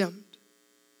not condemned.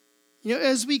 You know,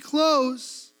 as we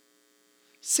close,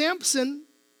 Samson,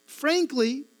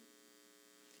 frankly,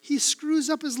 he screws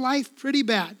up his life pretty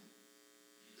bad,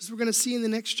 as we're going to see in the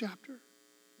next chapter.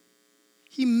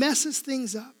 He messes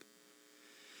things up.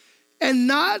 And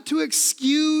not to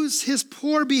excuse his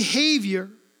poor behavior,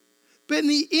 but in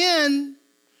the end,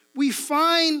 we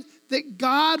find that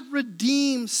God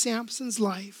redeems Samson's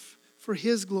life for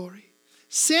his glory.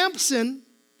 Samson,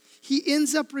 he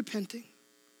ends up repenting.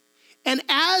 And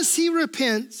as he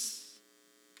repents,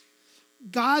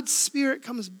 God's Spirit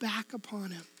comes back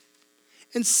upon him.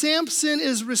 And Samson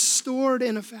is restored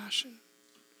in a fashion.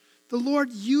 The Lord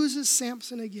uses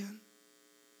Samson again.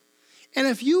 And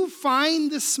if you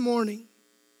find this morning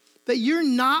that you're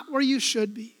not where you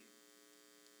should be,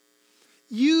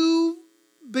 you've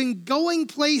been going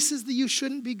places that you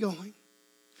shouldn't be going,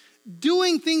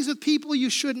 doing things with people you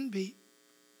shouldn't be,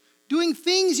 doing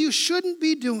things you shouldn't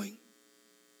be doing,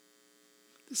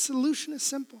 the solution is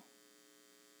simple.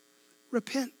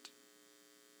 Repent.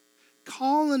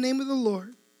 Call on the name of the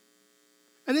Lord.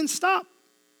 And then stop.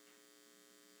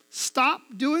 Stop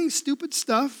doing stupid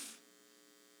stuff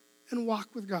and walk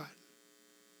with God.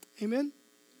 Amen?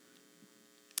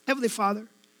 Heavenly Father,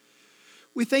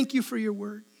 we thank you for your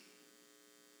word.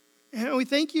 And we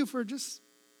thank you for just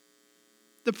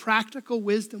the practical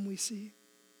wisdom we see.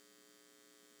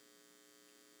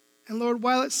 And Lord,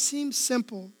 while it seems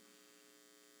simple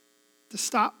to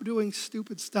stop doing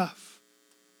stupid stuff,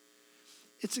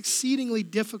 it's exceedingly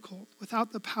difficult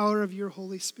without the power of your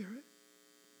Holy Spirit.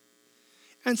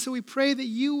 And so we pray that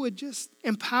you would just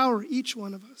empower each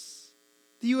one of us,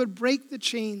 that you would break the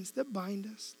chains that bind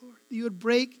us, Lord, that you would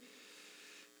break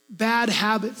bad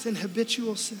habits and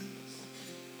habitual sins,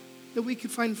 that we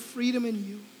could find freedom in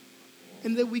you,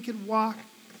 and that we could walk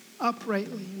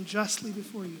uprightly and justly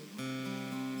before you,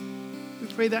 Lord. We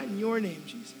pray that in your name,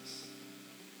 Jesus.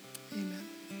 Amen.